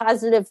kind of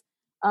positive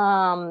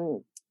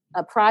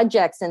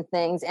projects and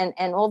things,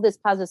 and all this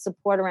positive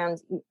support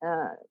around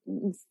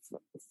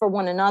for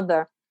one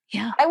another.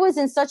 Yeah, I was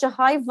in such a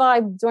high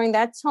vibe during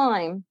that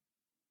time.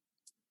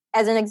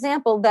 As an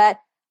example,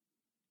 that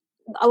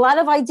a lot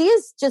of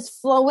ideas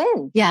just flow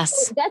in.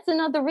 Yes. So that's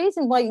another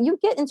reason why you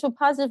get into a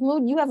positive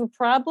mood. You have a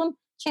problem.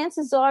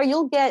 Chances are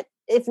you'll get,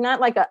 if not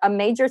like a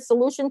major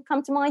solution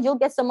come to mind, you'll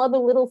get some other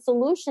little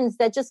solutions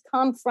that just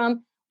come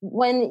from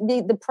when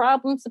the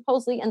problem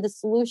supposedly and the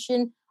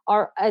solution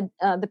are,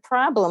 the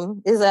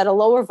problem is at a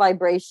lower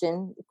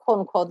vibration, quote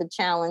unquote, the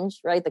challenge,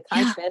 right? The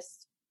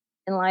contrast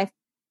in life,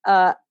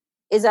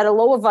 is at a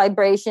lower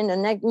vibration,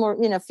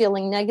 more,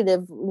 feeling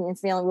negative,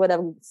 feeling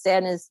whatever,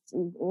 sadness,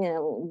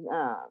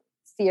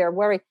 fear,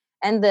 worry.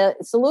 And the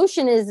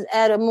solution is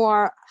at a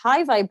more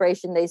high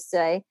vibration, they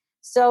say.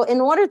 So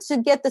in order to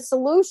get the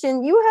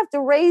solution, you have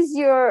to raise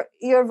your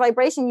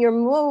vibration, your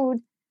mood,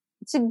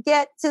 to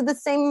get to the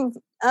same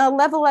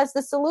level as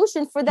the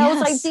solution for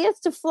those ideas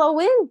to flow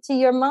into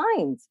your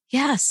mind.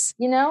 Yes.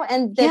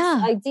 And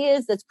that's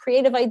ideas, that's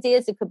creative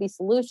ideas. It could be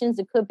solutions.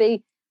 It could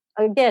be,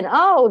 again,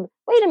 oh,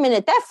 wait a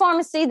minute, that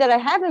pharmacy that I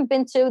haven't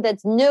been to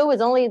that's new is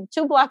only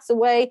 2 blocks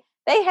away.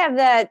 They have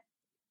that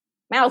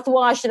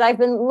mouthwash that I've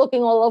been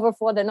looking all over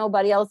for that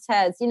nobody else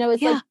has.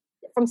 It's like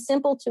from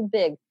simple to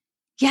big.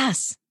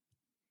 Yes.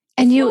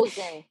 And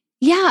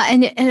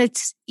and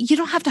it's, you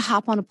don't have to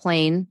hop on a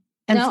plane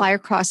and fly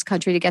across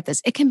country to get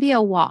this. It can be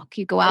a walk.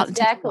 You go out and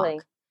take a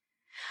walk.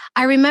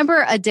 I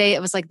remember a day,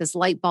 it was like this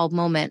light bulb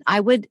moment.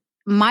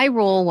 My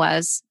rule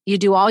was you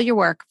do all your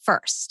work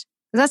first.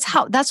 That's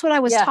what I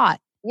was taught.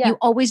 Yeah. You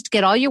always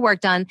get all your work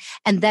done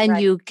and then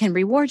you can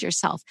reward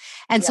yourself.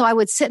 And so I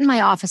would sit in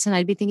my office and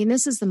I'd be thinking,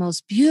 this is the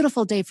most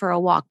beautiful day for a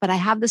walk, but I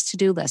have this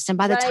to-do list. And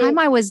by the time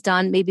I was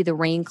done, maybe the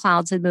rain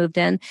clouds had moved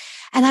in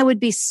and I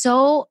would be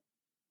so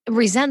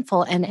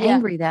resentful and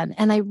angry then.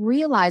 And I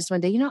realized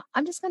one day,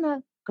 I'm just going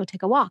to go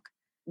take a walk.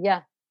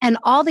 Yeah. And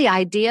all the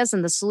ideas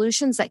and the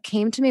solutions that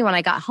came to me when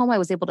I got home, I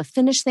was able to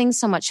finish things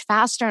so much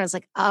faster. And I was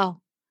like, oh,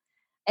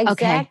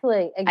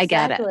 exactly. okay, I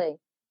get it.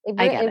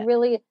 It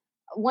really,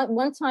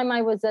 one time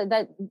I was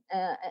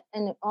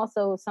and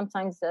also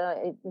sometimes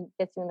it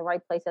gets you in the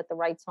right place at the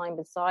right time.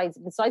 Besides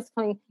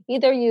coming,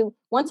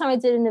 one time I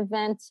did an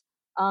event,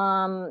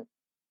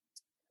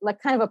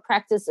 like kind of a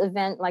practice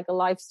event, like a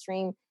live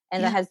stream,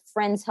 and I had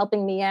friends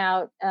helping me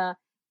out,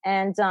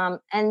 and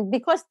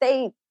because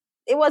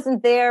it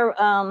wasn't their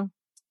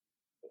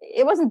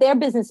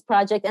business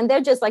project, and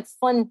they're just like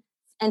fun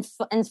and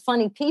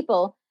funny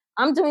people.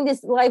 I'm doing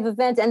this live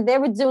event, and they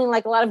were doing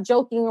like a lot of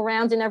joking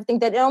around and everything,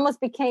 that it almost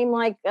became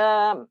like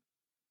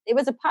it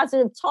was a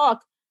positive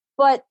talk,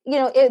 but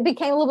it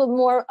became a little bit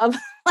more of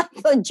like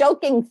a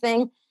joking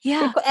thing.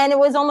 Yeah. And it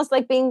was almost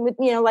like being with,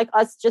 like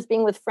us just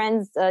being with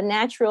friends,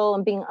 natural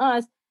and being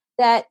us,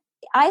 that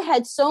I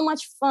had so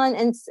much fun,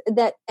 and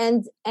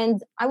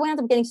I wound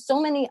up getting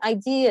so many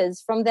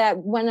ideas from that.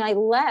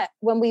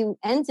 When we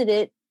ended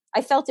it,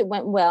 I felt it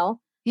went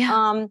well.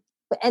 Yeah.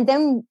 And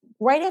then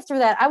right after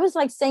that, I was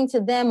like saying to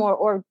them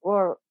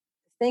or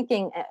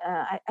thinking,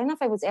 I don't know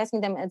if I was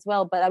asking them as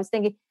well, but I was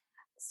thinking,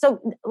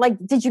 so like,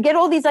 did you get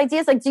all these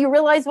ideas? Like, do you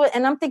realize what?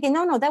 And I'm thinking,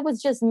 no, that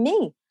was just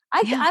me.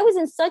 I was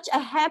in such a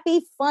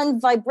happy, fun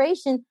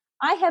vibration.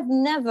 I have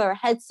never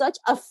had such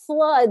a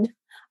flood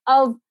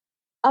of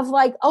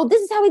like, oh,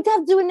 this is how we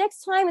have to do it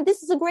next time. And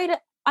this is a great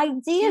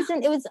ideas.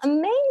 And it was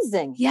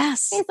amazing.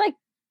 Yes. It's like,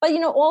 but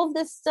all of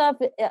this stuff,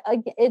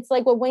 it's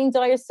like what Wayne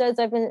Dyer says.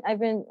 I've been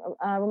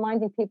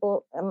reminding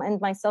people and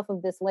myself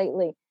of this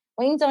lately.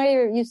 Wayne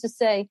Dyer used to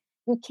say,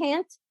 you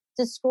can't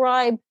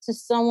describe to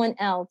someone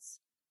else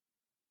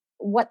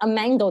what a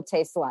mango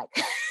tastes like.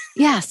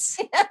 Yes.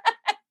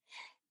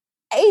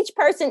 Each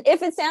person,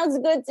 if it sounds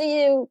good to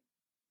you,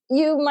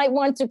 you might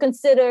want to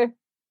consider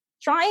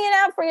trying it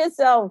out for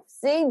yourself.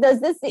 See, does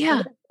this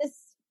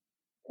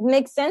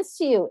make sense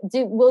to you?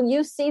 Will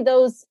you see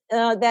those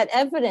that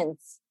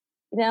evidence?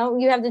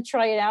 You have to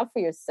try it out for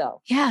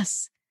yourself.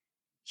 Yes.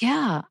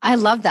 Yeah. I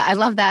love that. I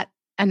love that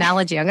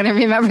analogy. I'm going to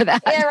remember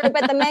that. Yeah, right.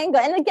 But the mango.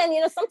 And again,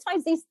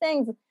 sometimes these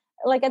things,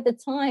 like at the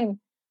time,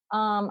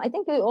 I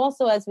think we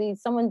also, a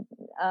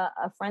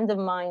friend of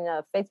mine,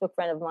 a Facebook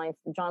friend of mine,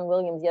 John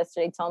Williams,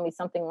 yesterday told me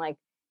something like,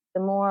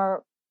 the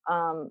more,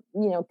 kind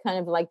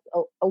of like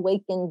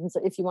awakened,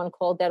 if you want to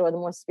call it that, or the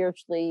more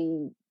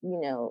spiritually,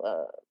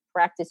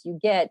 practice you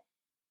get,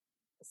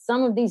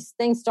 some of these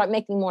things start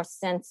making more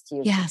sense to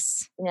you.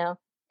 Yes.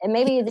 And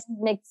maybe it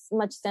didn't make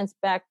much sense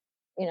back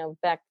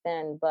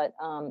then, but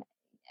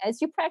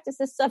as you practice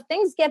this stuff,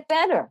 things get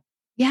better.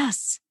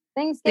 Yes.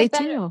 Things get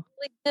better.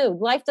 They do.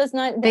 Life does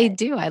not. They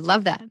do. I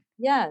love that.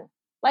 Yeah.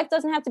 Life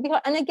doesn't have to be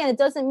hard. And again, it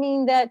doesn't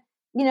mean that,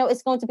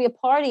 it's going to be a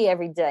party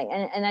every day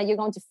and that you're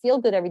going to feel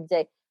good every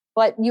day.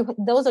 But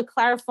those are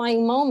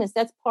clarifying moments.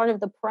 That's part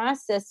of the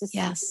process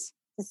to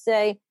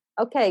say,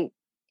 okay,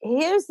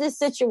 here's this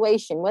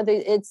situation, whether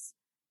it's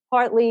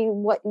partly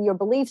what your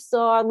beliefs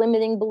are,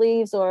 limiting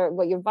beliefs, or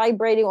what you're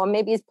vibrating, or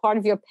maybe it's part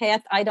of your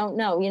path. I don't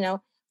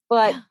know,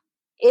 but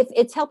if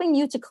it's helping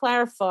you to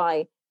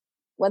clarify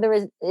whether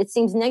it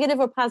seems negative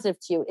or positive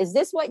to you, is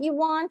this what you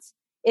want?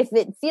 If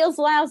it feels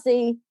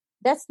lousy,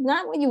 that's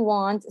not what you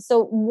want.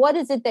 So what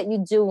is it that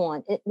you do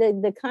want?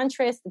 The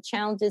contrast, the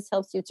challenges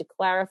helps you to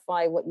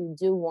clarify what you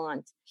do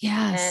want.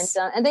 Yes.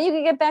 And then you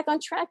can get back on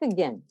track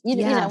again.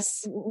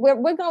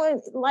 We're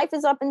going, life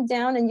is up and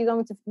down, and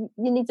you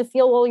need to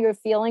feel all your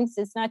feelings.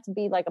 It's not to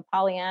be like a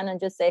Pollyanna and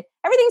just say,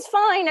 everything's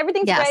fine,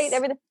 everything's great,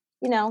 everything,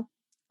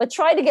 but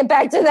try to get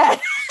back to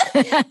that.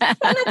 Try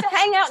not to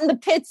hang out in the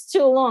pits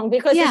too long,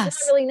 because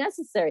it's not really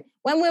necessary.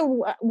 When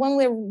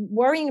we're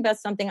worrying about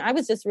something, I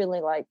was just really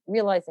like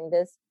realizing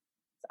this.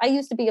 I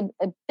used to be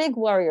a big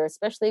worrier,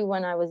 especially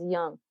when I was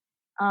young.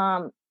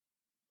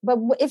 But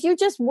if you're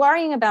just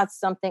worrying about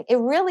something, it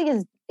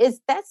really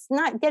is that's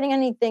not getting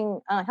anything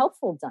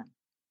helpful done.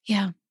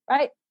 Yeah.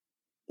 Right.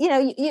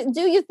 You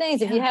do your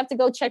things. If you have to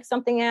go check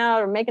something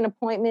out or make an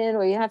appointment,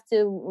 or you have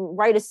to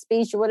write a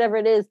speech or whatever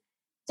it is,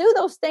 do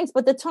those things.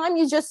 But the time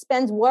you just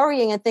spend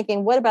worrying and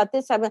thinking, what about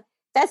this?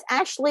 That's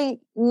actually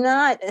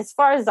not, as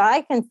far as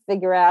I can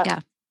figure out. Yeah.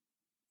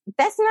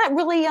 That's not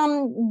really,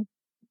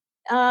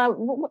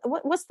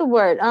 what's the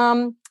word?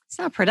 It's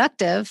not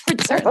productive.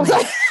 Certainly.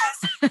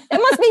 It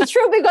must be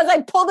true, because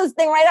I pulled this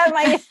thing right out of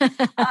my,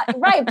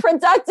 right,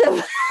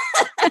 productive.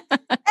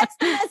 That's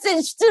the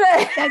message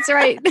today. That's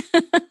right.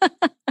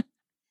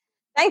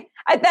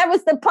 That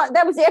was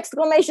the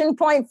exclamation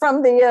point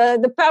from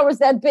the powers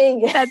that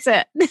be. That's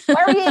it.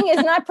 Worrying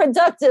is not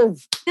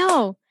productive.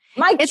 No.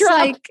 Mic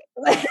drop.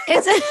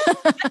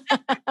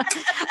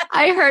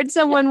 I heard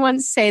someone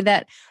once say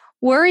that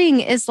worrying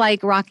is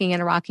like rocking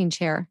in a rocking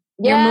chair.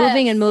 You're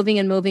moving and moving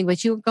and moving,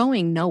 but you're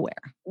going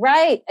nowhere.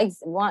 Right.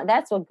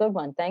 That's a good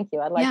one. Thank you.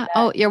 I like that.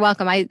 Oh, you're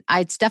welcome.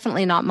 It's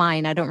definitely not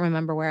mine. I don't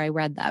remember where I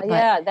read that. But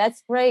yeah,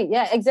 that's great.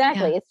 Yeah,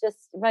 exactly. Yeah. It's just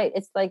right.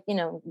 It's like,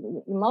 you're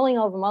mulling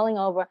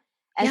over.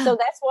 And so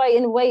that's why,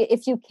 in a way,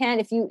 if you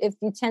tend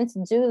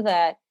to do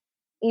that,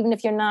 even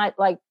if you're not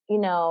like,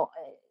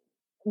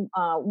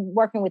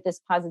 working with this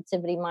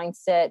positivity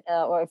mindset,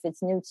 or if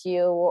it's new to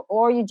you,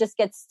 or you just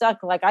get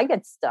stuck like I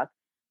get stuck.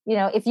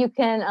 If you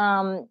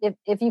can,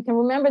 if you can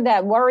remember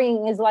that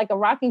worrying is like a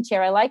rocking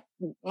chair. I like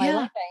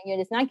that.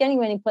 It's not getting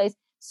you any place.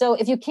 So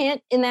if you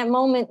can't in that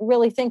moment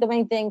really think of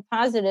anything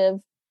positive,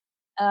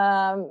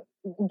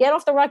 get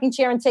off the rocking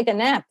chair and take a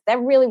nap. That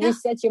really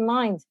resets your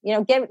mind.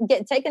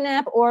 Take a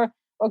nap, or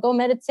go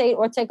meditate,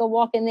 or take a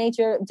walk in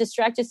nature.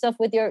 Distract yourself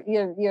with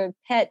your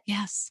pet.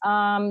 Yes.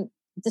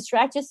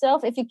 Distract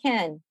yourself if you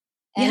can,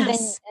 and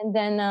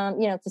then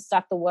to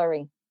stop the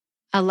worry.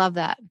 I love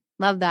that.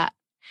 Love that.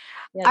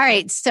 Yes. All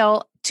right.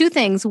 So 2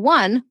 things.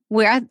 1,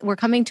 we're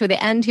coming to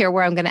the end here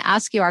where I'm going to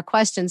ask you our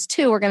questions.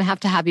 2, we're going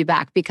to have you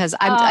back because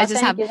I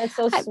just have that's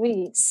so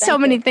sweet. So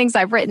many things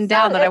I've written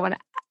down that I want to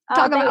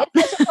talk about.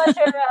 It's such a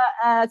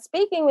pleasure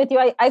speaking with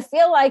you. I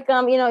feel like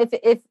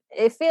if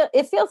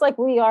it feels like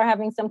we are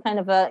having some kind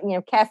of a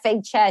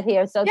cafe chat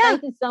here. So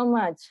thank you so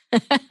much.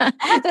 I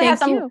have to have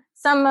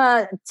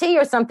some tea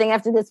or something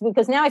after this,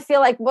 because now I feel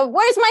like, well,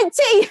 where's my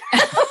tea?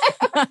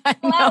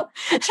 Well,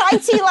 chai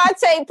tea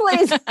latte,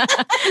 please.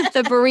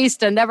 The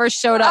barista never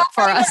showed up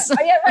for us.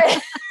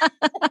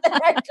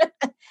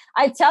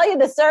 I tell you,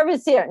 the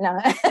service here. No.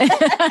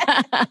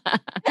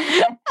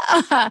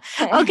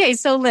 Okay,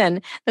 so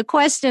Lynn, the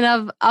question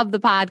of the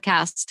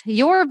podcast,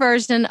 your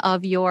version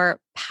of your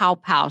Pow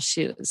Pow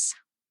shoes.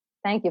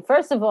 Thank you.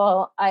 First of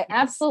all, I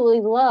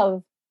absolutely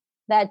love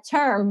that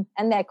term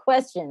and that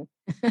question.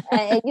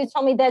 And you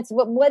told me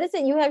what is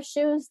it? You have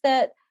shoes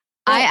that...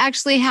 I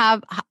actually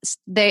have,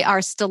 they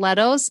are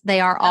stilettos.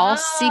 They are all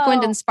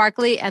sequined and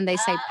sparkly, and they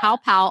say Pow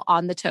Pow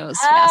on the toes.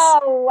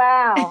 Oh,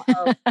 wow.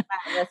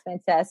 That's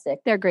fantastic.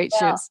 They're great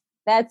shoes.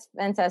 That's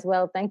fantastic.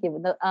 Well, thank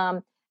you.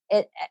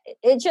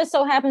 It just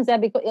so happens that,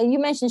 because you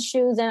mentioned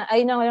shoes, and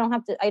I know I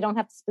don't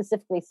have to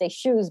specifically say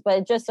shoes, but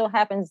it just so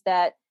happens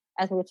that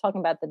as we were talking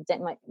about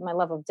my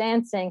love of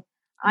dancing,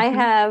 I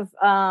have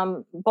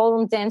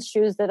ballroom dance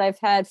shoes that I've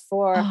had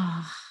for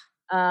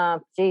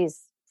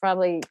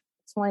probably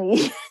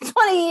 20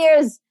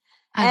 years.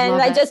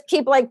 I just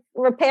keep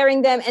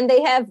repairing them, and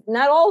they have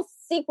not all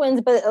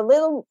sequins, but a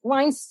little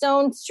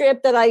rhinestone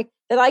strip that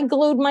I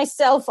glued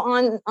myself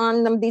on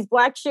them, these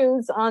black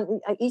shoes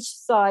on each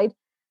side.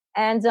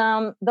 And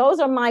those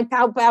are my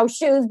Pow Pow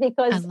shoes,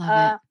 because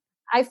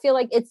I feel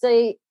like it's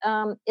a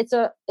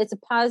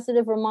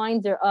positive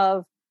reminder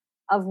of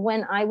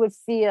when I would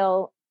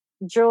feel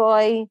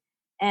joy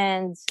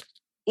and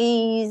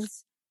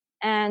ease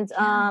and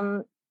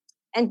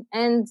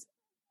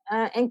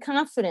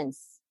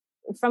confidence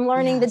from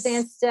learning the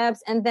dance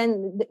steps. And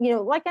then,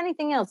 like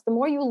anything else, the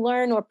more you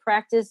learn or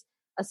practice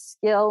a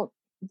skill,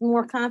 the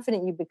more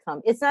confident you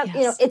become. It's not,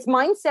 it's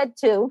mindset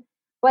too,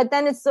 but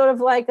then it's sort of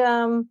like,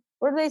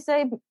 what do they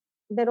say?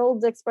 That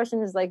old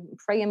expression is like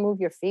pray and move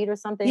your feet or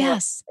something.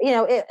 Yes.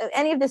 Or,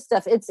 any of this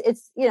stuff, it's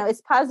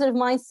positive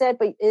mindset,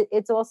 but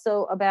it's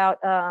also about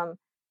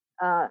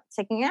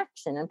taking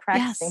action and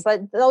practicing. Yes.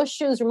 But those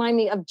shoes remind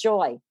me of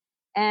joy.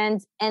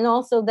 And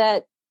also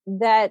that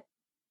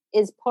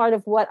is part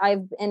of what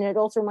and it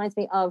also reminds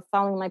me of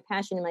following my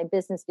passion in my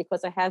business,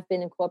 because I have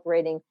been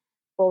incorporating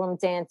ballroom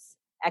dance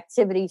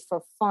activities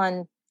for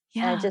fun.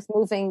 And just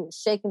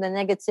shaking the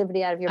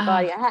negativity out of your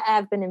body. I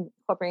have been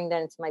incorporating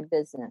that into my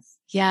business.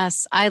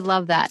 Yes, I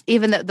love that.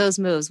 Even those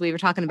moves, we were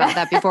talking about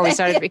that before we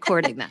started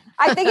recording that.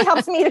 I think it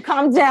helps me to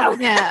calm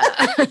down. Yeah.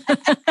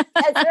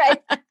 That's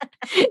right.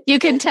 You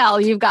can tell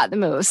you've got the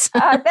moves.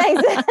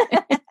 Thanks.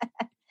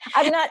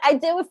 I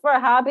do it for a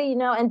hobby,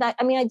 and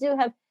I do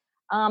have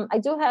I'm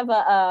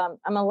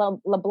a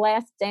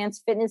LeBlast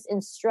dance fitness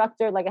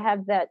instructor. Like I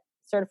have that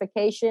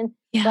certification,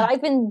 but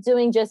I've been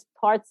doing just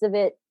parts of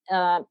it,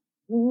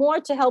 more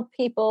to help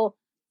people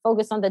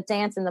focus on the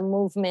dance and the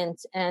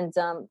movement and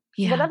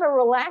whatever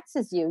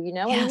relaxes you, and you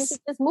can just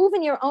move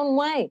in your own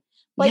way.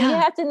 But you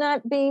have to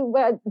not be,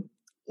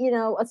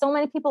 so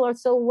many people are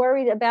so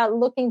worried about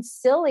looking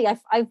silly.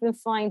 I've been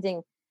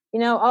finding,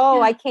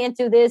 I can't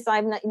do this.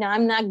 I'm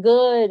not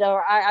good,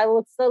 or I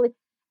look silly.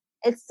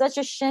 It's such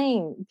a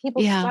shame.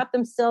 People stop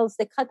themselves.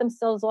 They cut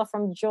themselves off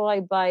from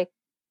joy by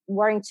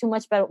worrying too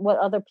much about what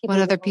other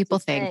people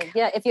think.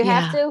 Yeah. If you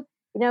have to,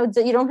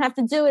 you don't have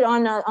to do it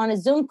on a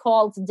Zoom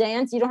call to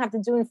dance. You don't have to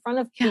do it in front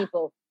of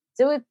people.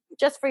 Do it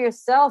just for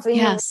yourself in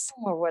your room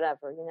or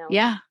whatever,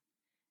 Yeah.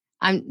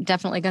 I'm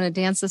definitely going to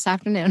dance this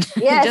afternoon.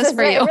 Yeah, just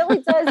for you. It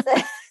really does.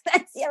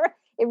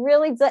 It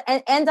really does.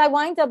 And I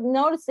wind up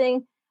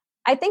noticing,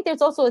 I think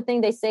there's also a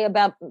thing they say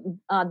about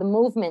the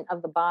movement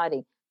of the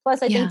body.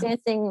 Plus, I think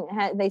dancing,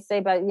 they say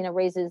about,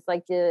 raises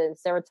like the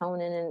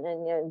serotonin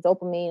and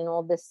dopamine and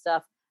all this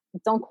stuff.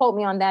 Don't quote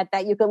me on that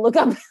you could look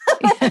up.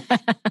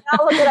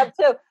 I'll look it up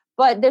too.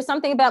 But there's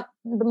something about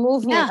the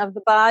movement of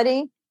the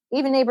body.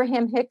 Even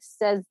Abraham Hicks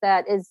says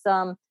that is,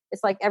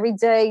 it's like every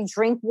day,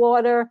 drink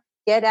water,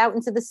 get out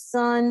into the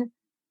sun,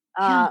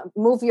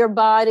 move your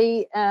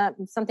body.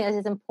 Something that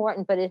is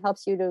important, but it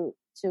helps you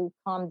to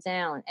calm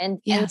down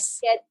and get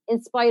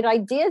inspired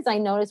ideas. I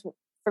notice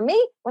for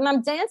me, when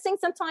I'm dancing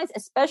sometimes,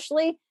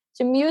 especially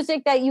to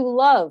music that you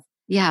love.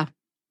 Yeah.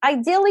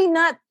 Ideally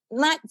not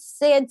not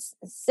sad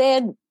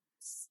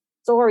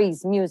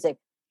stories music.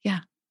 Yeah.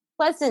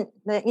 Pleasant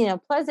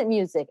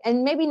music,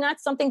 and maybe not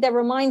something that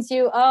reminds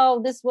you,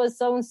 oh, this was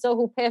so and so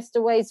who passed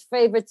away's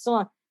favorite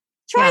song.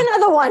 Try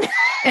another one.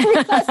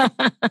 Because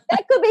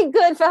that could be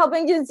good for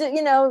helping you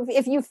to,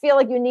 if you feel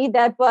like you need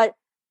that, but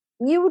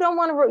you don't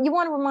want to. You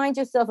want to remind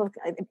yourself of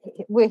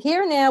we're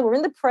here now. We're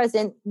in the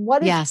present.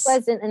 What is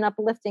pleasant and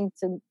uplifting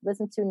to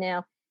listen to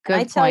now? Good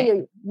and I tell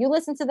you, you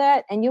listen to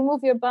that and you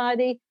move your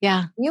body.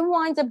 Yeah, you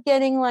wind up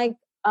getting like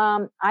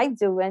I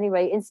do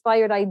anyway,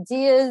 inspired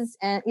ideas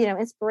and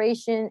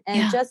inspiration,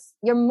 and just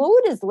your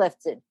mood is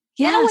lifted.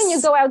 Yes. Now when you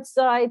go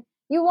outside,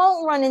 you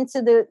won't run into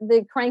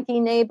the cranky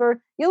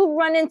neighbor. You'll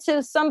run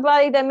into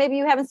somebody that maybe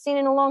you haven't seen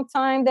in a long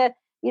time that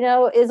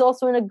is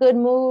also in a good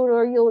mood,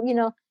 or you'll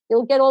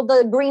get all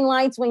the green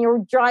lights when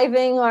you're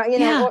driving, or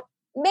or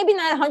maybe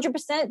not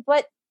 100%,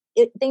 but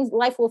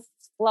life will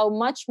flow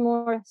much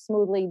more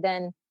smoothly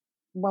than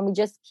when we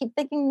just keep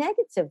thinking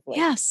negatively.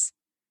 Yes.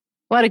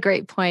 What a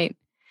great point.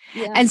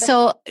 Yeah, and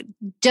so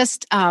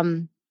just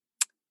then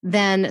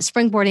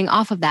springboarding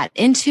off of that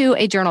into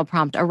a journal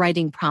prompt, a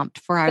writing prompt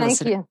for our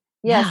listeners. Thank you.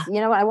 Yes.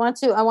 Yeah. I want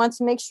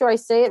to make sure I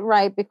say it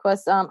right,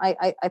 because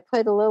I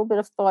put a little bit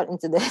of thought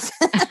into this.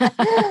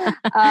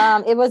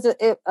 I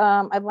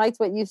liked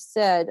what you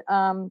said.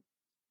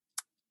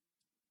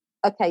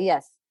 Okay.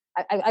 Yes.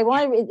 I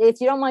want to,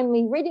 if you don't mind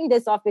me reading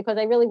this off, because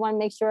I really want to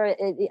make sure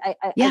I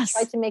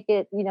try to make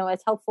it,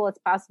 as helpful as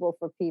possible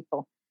for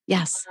people.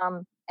 Yes.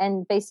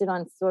 And base it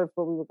on sort of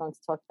what we were going to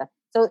talk about.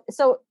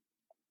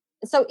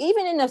 So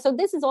even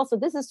this is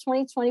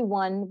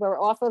 2021. We're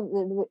off of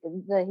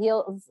the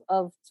heels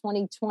of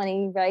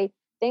 2020, right?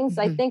 Things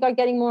I think are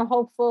getting more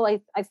hopeful.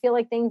 I feel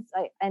like and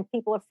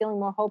people are feeling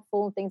more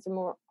hopeful, and things are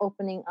more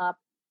opening up.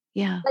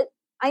 Yeah. But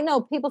I know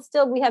people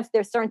still,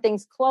 there's certain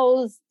things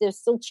closed. There's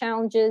still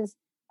challenges.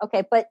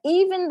 Okay. But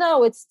even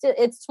though it's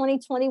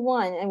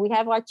 2021 and we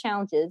have our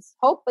challenges,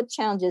 hope, but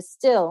challenges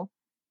still,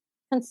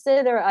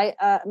 consider,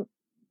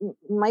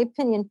 my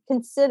opinion,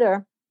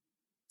 consider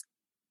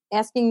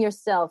asking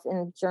yourself in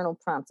a journal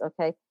prompt,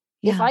 okay?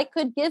 Yeah. If I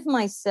could give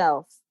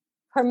myself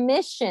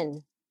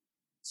permission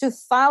to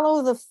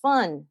follow the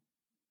fun,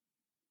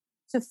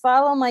 to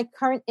follow my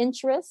current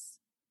interests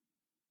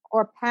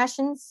or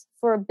passions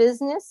for a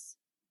business,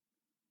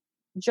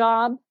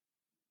 job,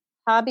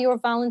 hobby, or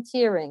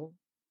volunteering,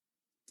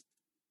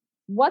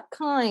 what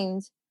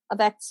kind of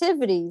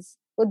activities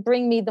would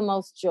bring me the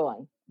most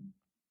joy?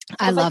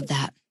 I love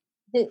that.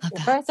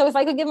 Right? So if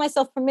I could give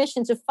myself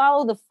permission to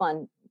follow the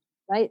fun,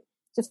 right?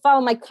 To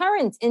follow my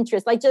current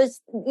interest, like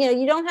just,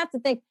 you don't have to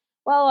think,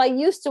 well, I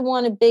used to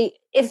want to be,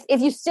 if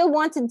you still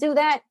want to do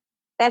that,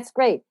 that's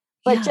great.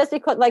 But just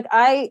because, like,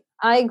 I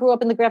grew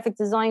up in the graphic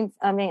design,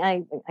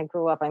 I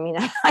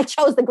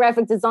chose the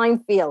graphic design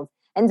field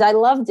and I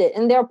loved it.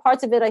 And there are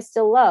parts of it I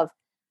still love,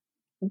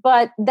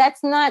 but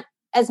that's not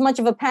as much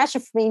of a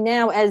passion for me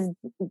now as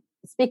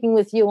speaking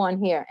with you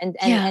on here and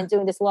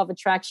doing this law of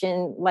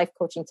attraction, life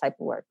coaching type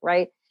of work,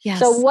 right? Yes.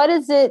 So what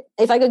is it,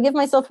 if I could give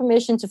myself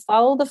permission to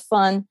follow the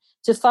fun,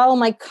 to follow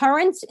my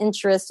current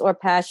interests or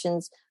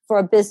passions for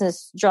a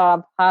business,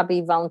 job,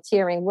 hobby,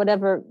 volunteering,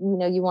 whatever,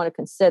 you want to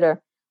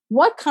consider,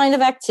 what kind of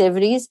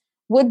activities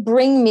would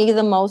bring me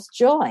the most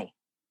joy?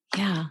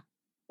 Yeah.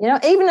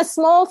 Even a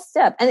small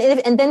step.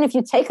 And then if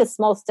you take a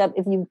small step,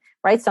 if you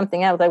write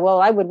something out, like,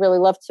 well, I would really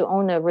love to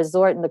own a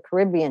resort in the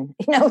Caribbean.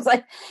 It's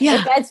like,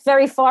 if that's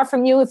very far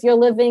from you, if you're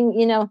living,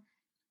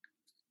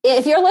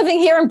 if you're living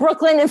here in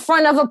Brooklyn in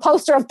front of a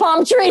poster of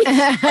palm trees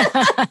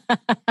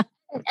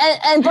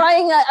and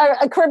buying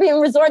a Caribbean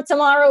resort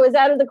tomorrow is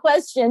out of the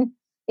question,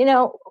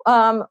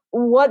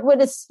 what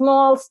would a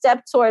small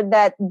step toward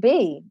that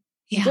be?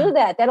 Yeah. Do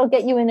that. That'll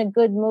get you in a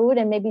good mood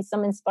and maybe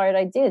some inspired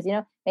ideas,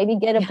 maybe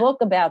get a book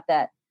about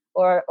that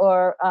or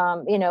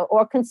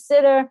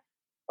consider.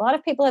 A lot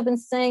of people have been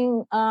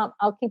saying,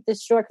 I'll keep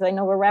this short because I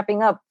know we're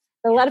wrapping up.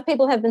 But a lot of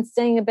people have been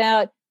saying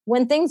about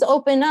when things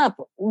open up,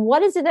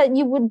 what is it that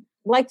you would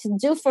like to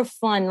do for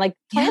fun? Like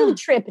plan the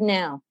trip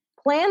now,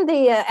 plan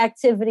the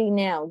activity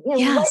now, write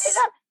it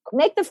up,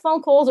 make the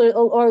phone calls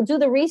or do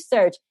the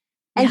research.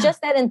 And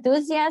just that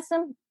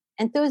enthusiasm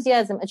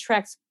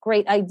attracts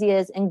great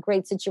ideas and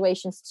great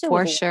situations too.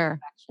 For sure.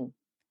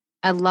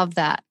 I love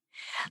that.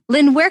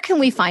 Lynn, where can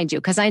we find you?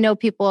 Because I know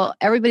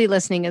everybody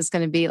listening is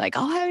going to be like,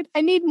 oh,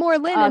 I need more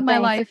Lynn in my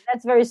life.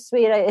 That's very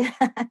sweet.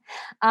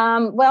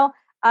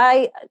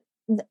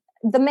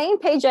 The main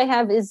page I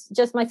have is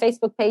just my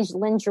Facebook page,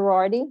 Lynn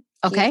Girardi.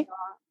 Okay.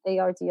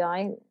 Ardi.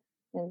 And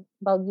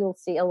you'll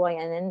see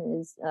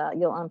Lynn is,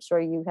 I'm sure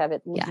you have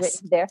it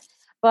written there.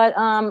 But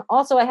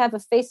also I have a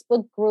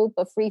Facebook group,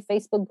 a free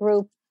Facebook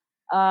group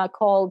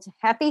called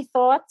Happy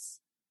Thoughts,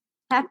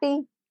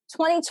 Happy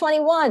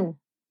 2021.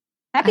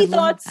 Happy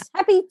Thoughts,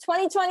 Happy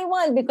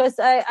 2021, because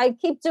I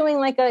keep doing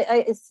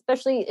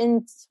especially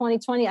in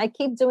 2020, I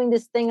keep doing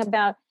this thing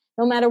about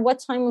no matter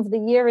what time of the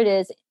year it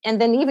is. And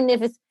then even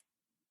if it's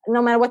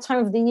no matter what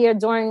time of the year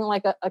during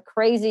like a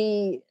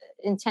crazy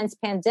intense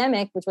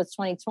pandemic, which was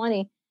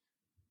 2020,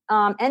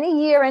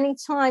 any year, any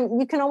time,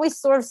 you can always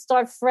sort of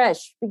start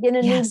fresh, begin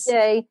a new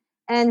day,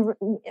 and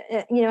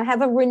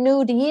have a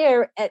renewed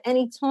year at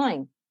any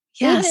time,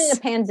 even in a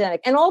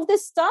pandemic. And all of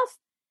this stuff,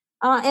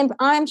 and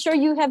I'm sure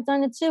you have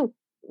done it too.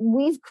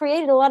 We've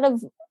created a lot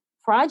of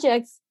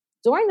projects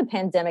during the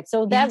pandemic,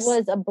 so that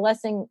was a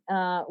blessing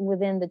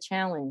within the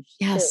challenge.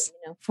 Yes,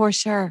 too, for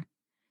sure.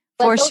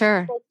 But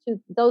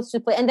those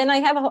two play. And then I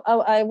have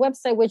a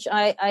website which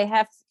I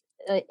have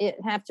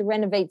to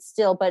renovate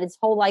still, but it's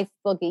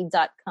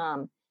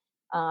wholelifeboogie.com.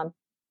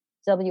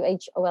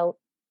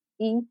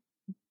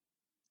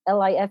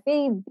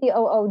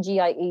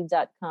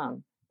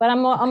 WHOLELIFEBOOGIE.com. But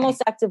I'm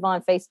most active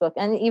on Facebook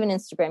and even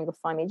Instagram. You'll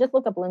find me. Just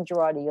look up Lynn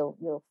Girardi.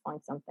 You'll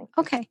find something.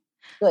 Okay.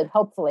 Good,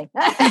 hopefully.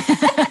 no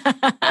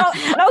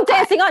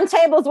dancing on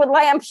tables with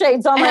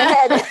lampshades on my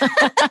head.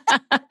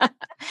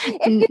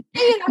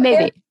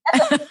 Maybe.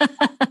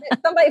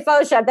 Somebody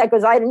Photoshop that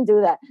because I didn't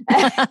do that.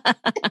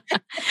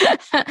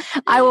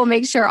 I will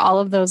make sure all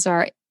of those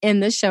are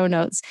in the show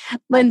notes.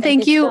 Lynn,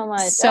 thank you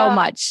so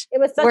much. It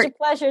was such a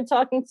pleasure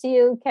talking to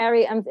you,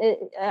 Carrie.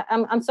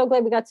 I'm so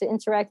glad we got to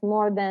interact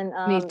more than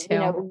me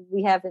too.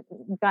 We haven't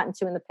gotten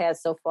to in the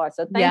past so far.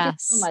 So thank you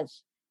so much.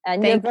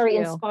 And you're very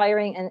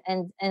inspiring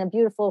and a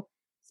beautiful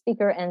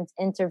speaker and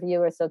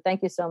interviewer. So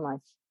thank you so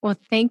much. Well,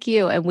 thank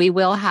you. And we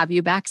will have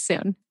you back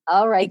soon.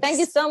 All right. Thanks.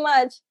 Thank you so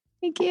much.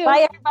 Thank you.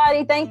 Bye,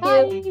 everybody. Thank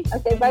you.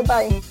 Okay.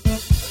 Bye-bye.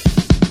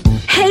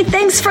 Hey,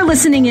 thanks for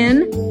listening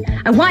in.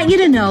 I want you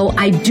to know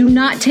I do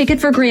not take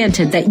it for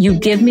granted that you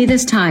give me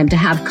this time to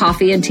have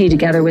coffee and tea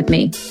together with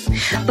me.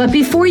 But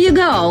before you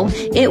go,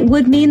 it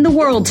would mean the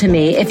world to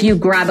me if you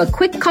grab a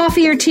quick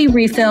coffee or tea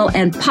refill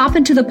and pop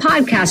into the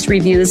podcast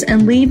reviews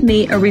and leave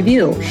me a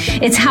review.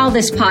 It's how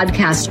this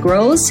podcast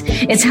grows.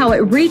 It's how it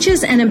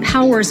reaches and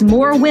empowers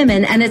more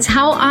women. And it's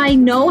how I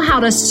know how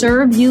to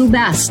serve you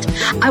best.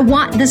 I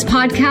want this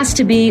podcast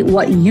to be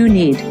what you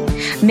need.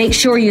 Make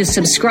sure you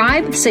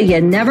subscribe so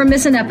you never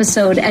miss an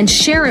episode and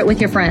share it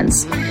with your friends.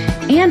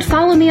 And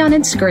follow me on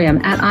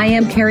Instagram at I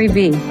am Carrie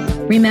V.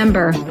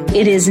 Remember,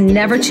 it is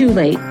never too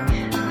late.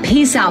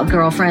 Peace out,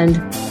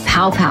 girlfriend.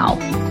 Pow, pow.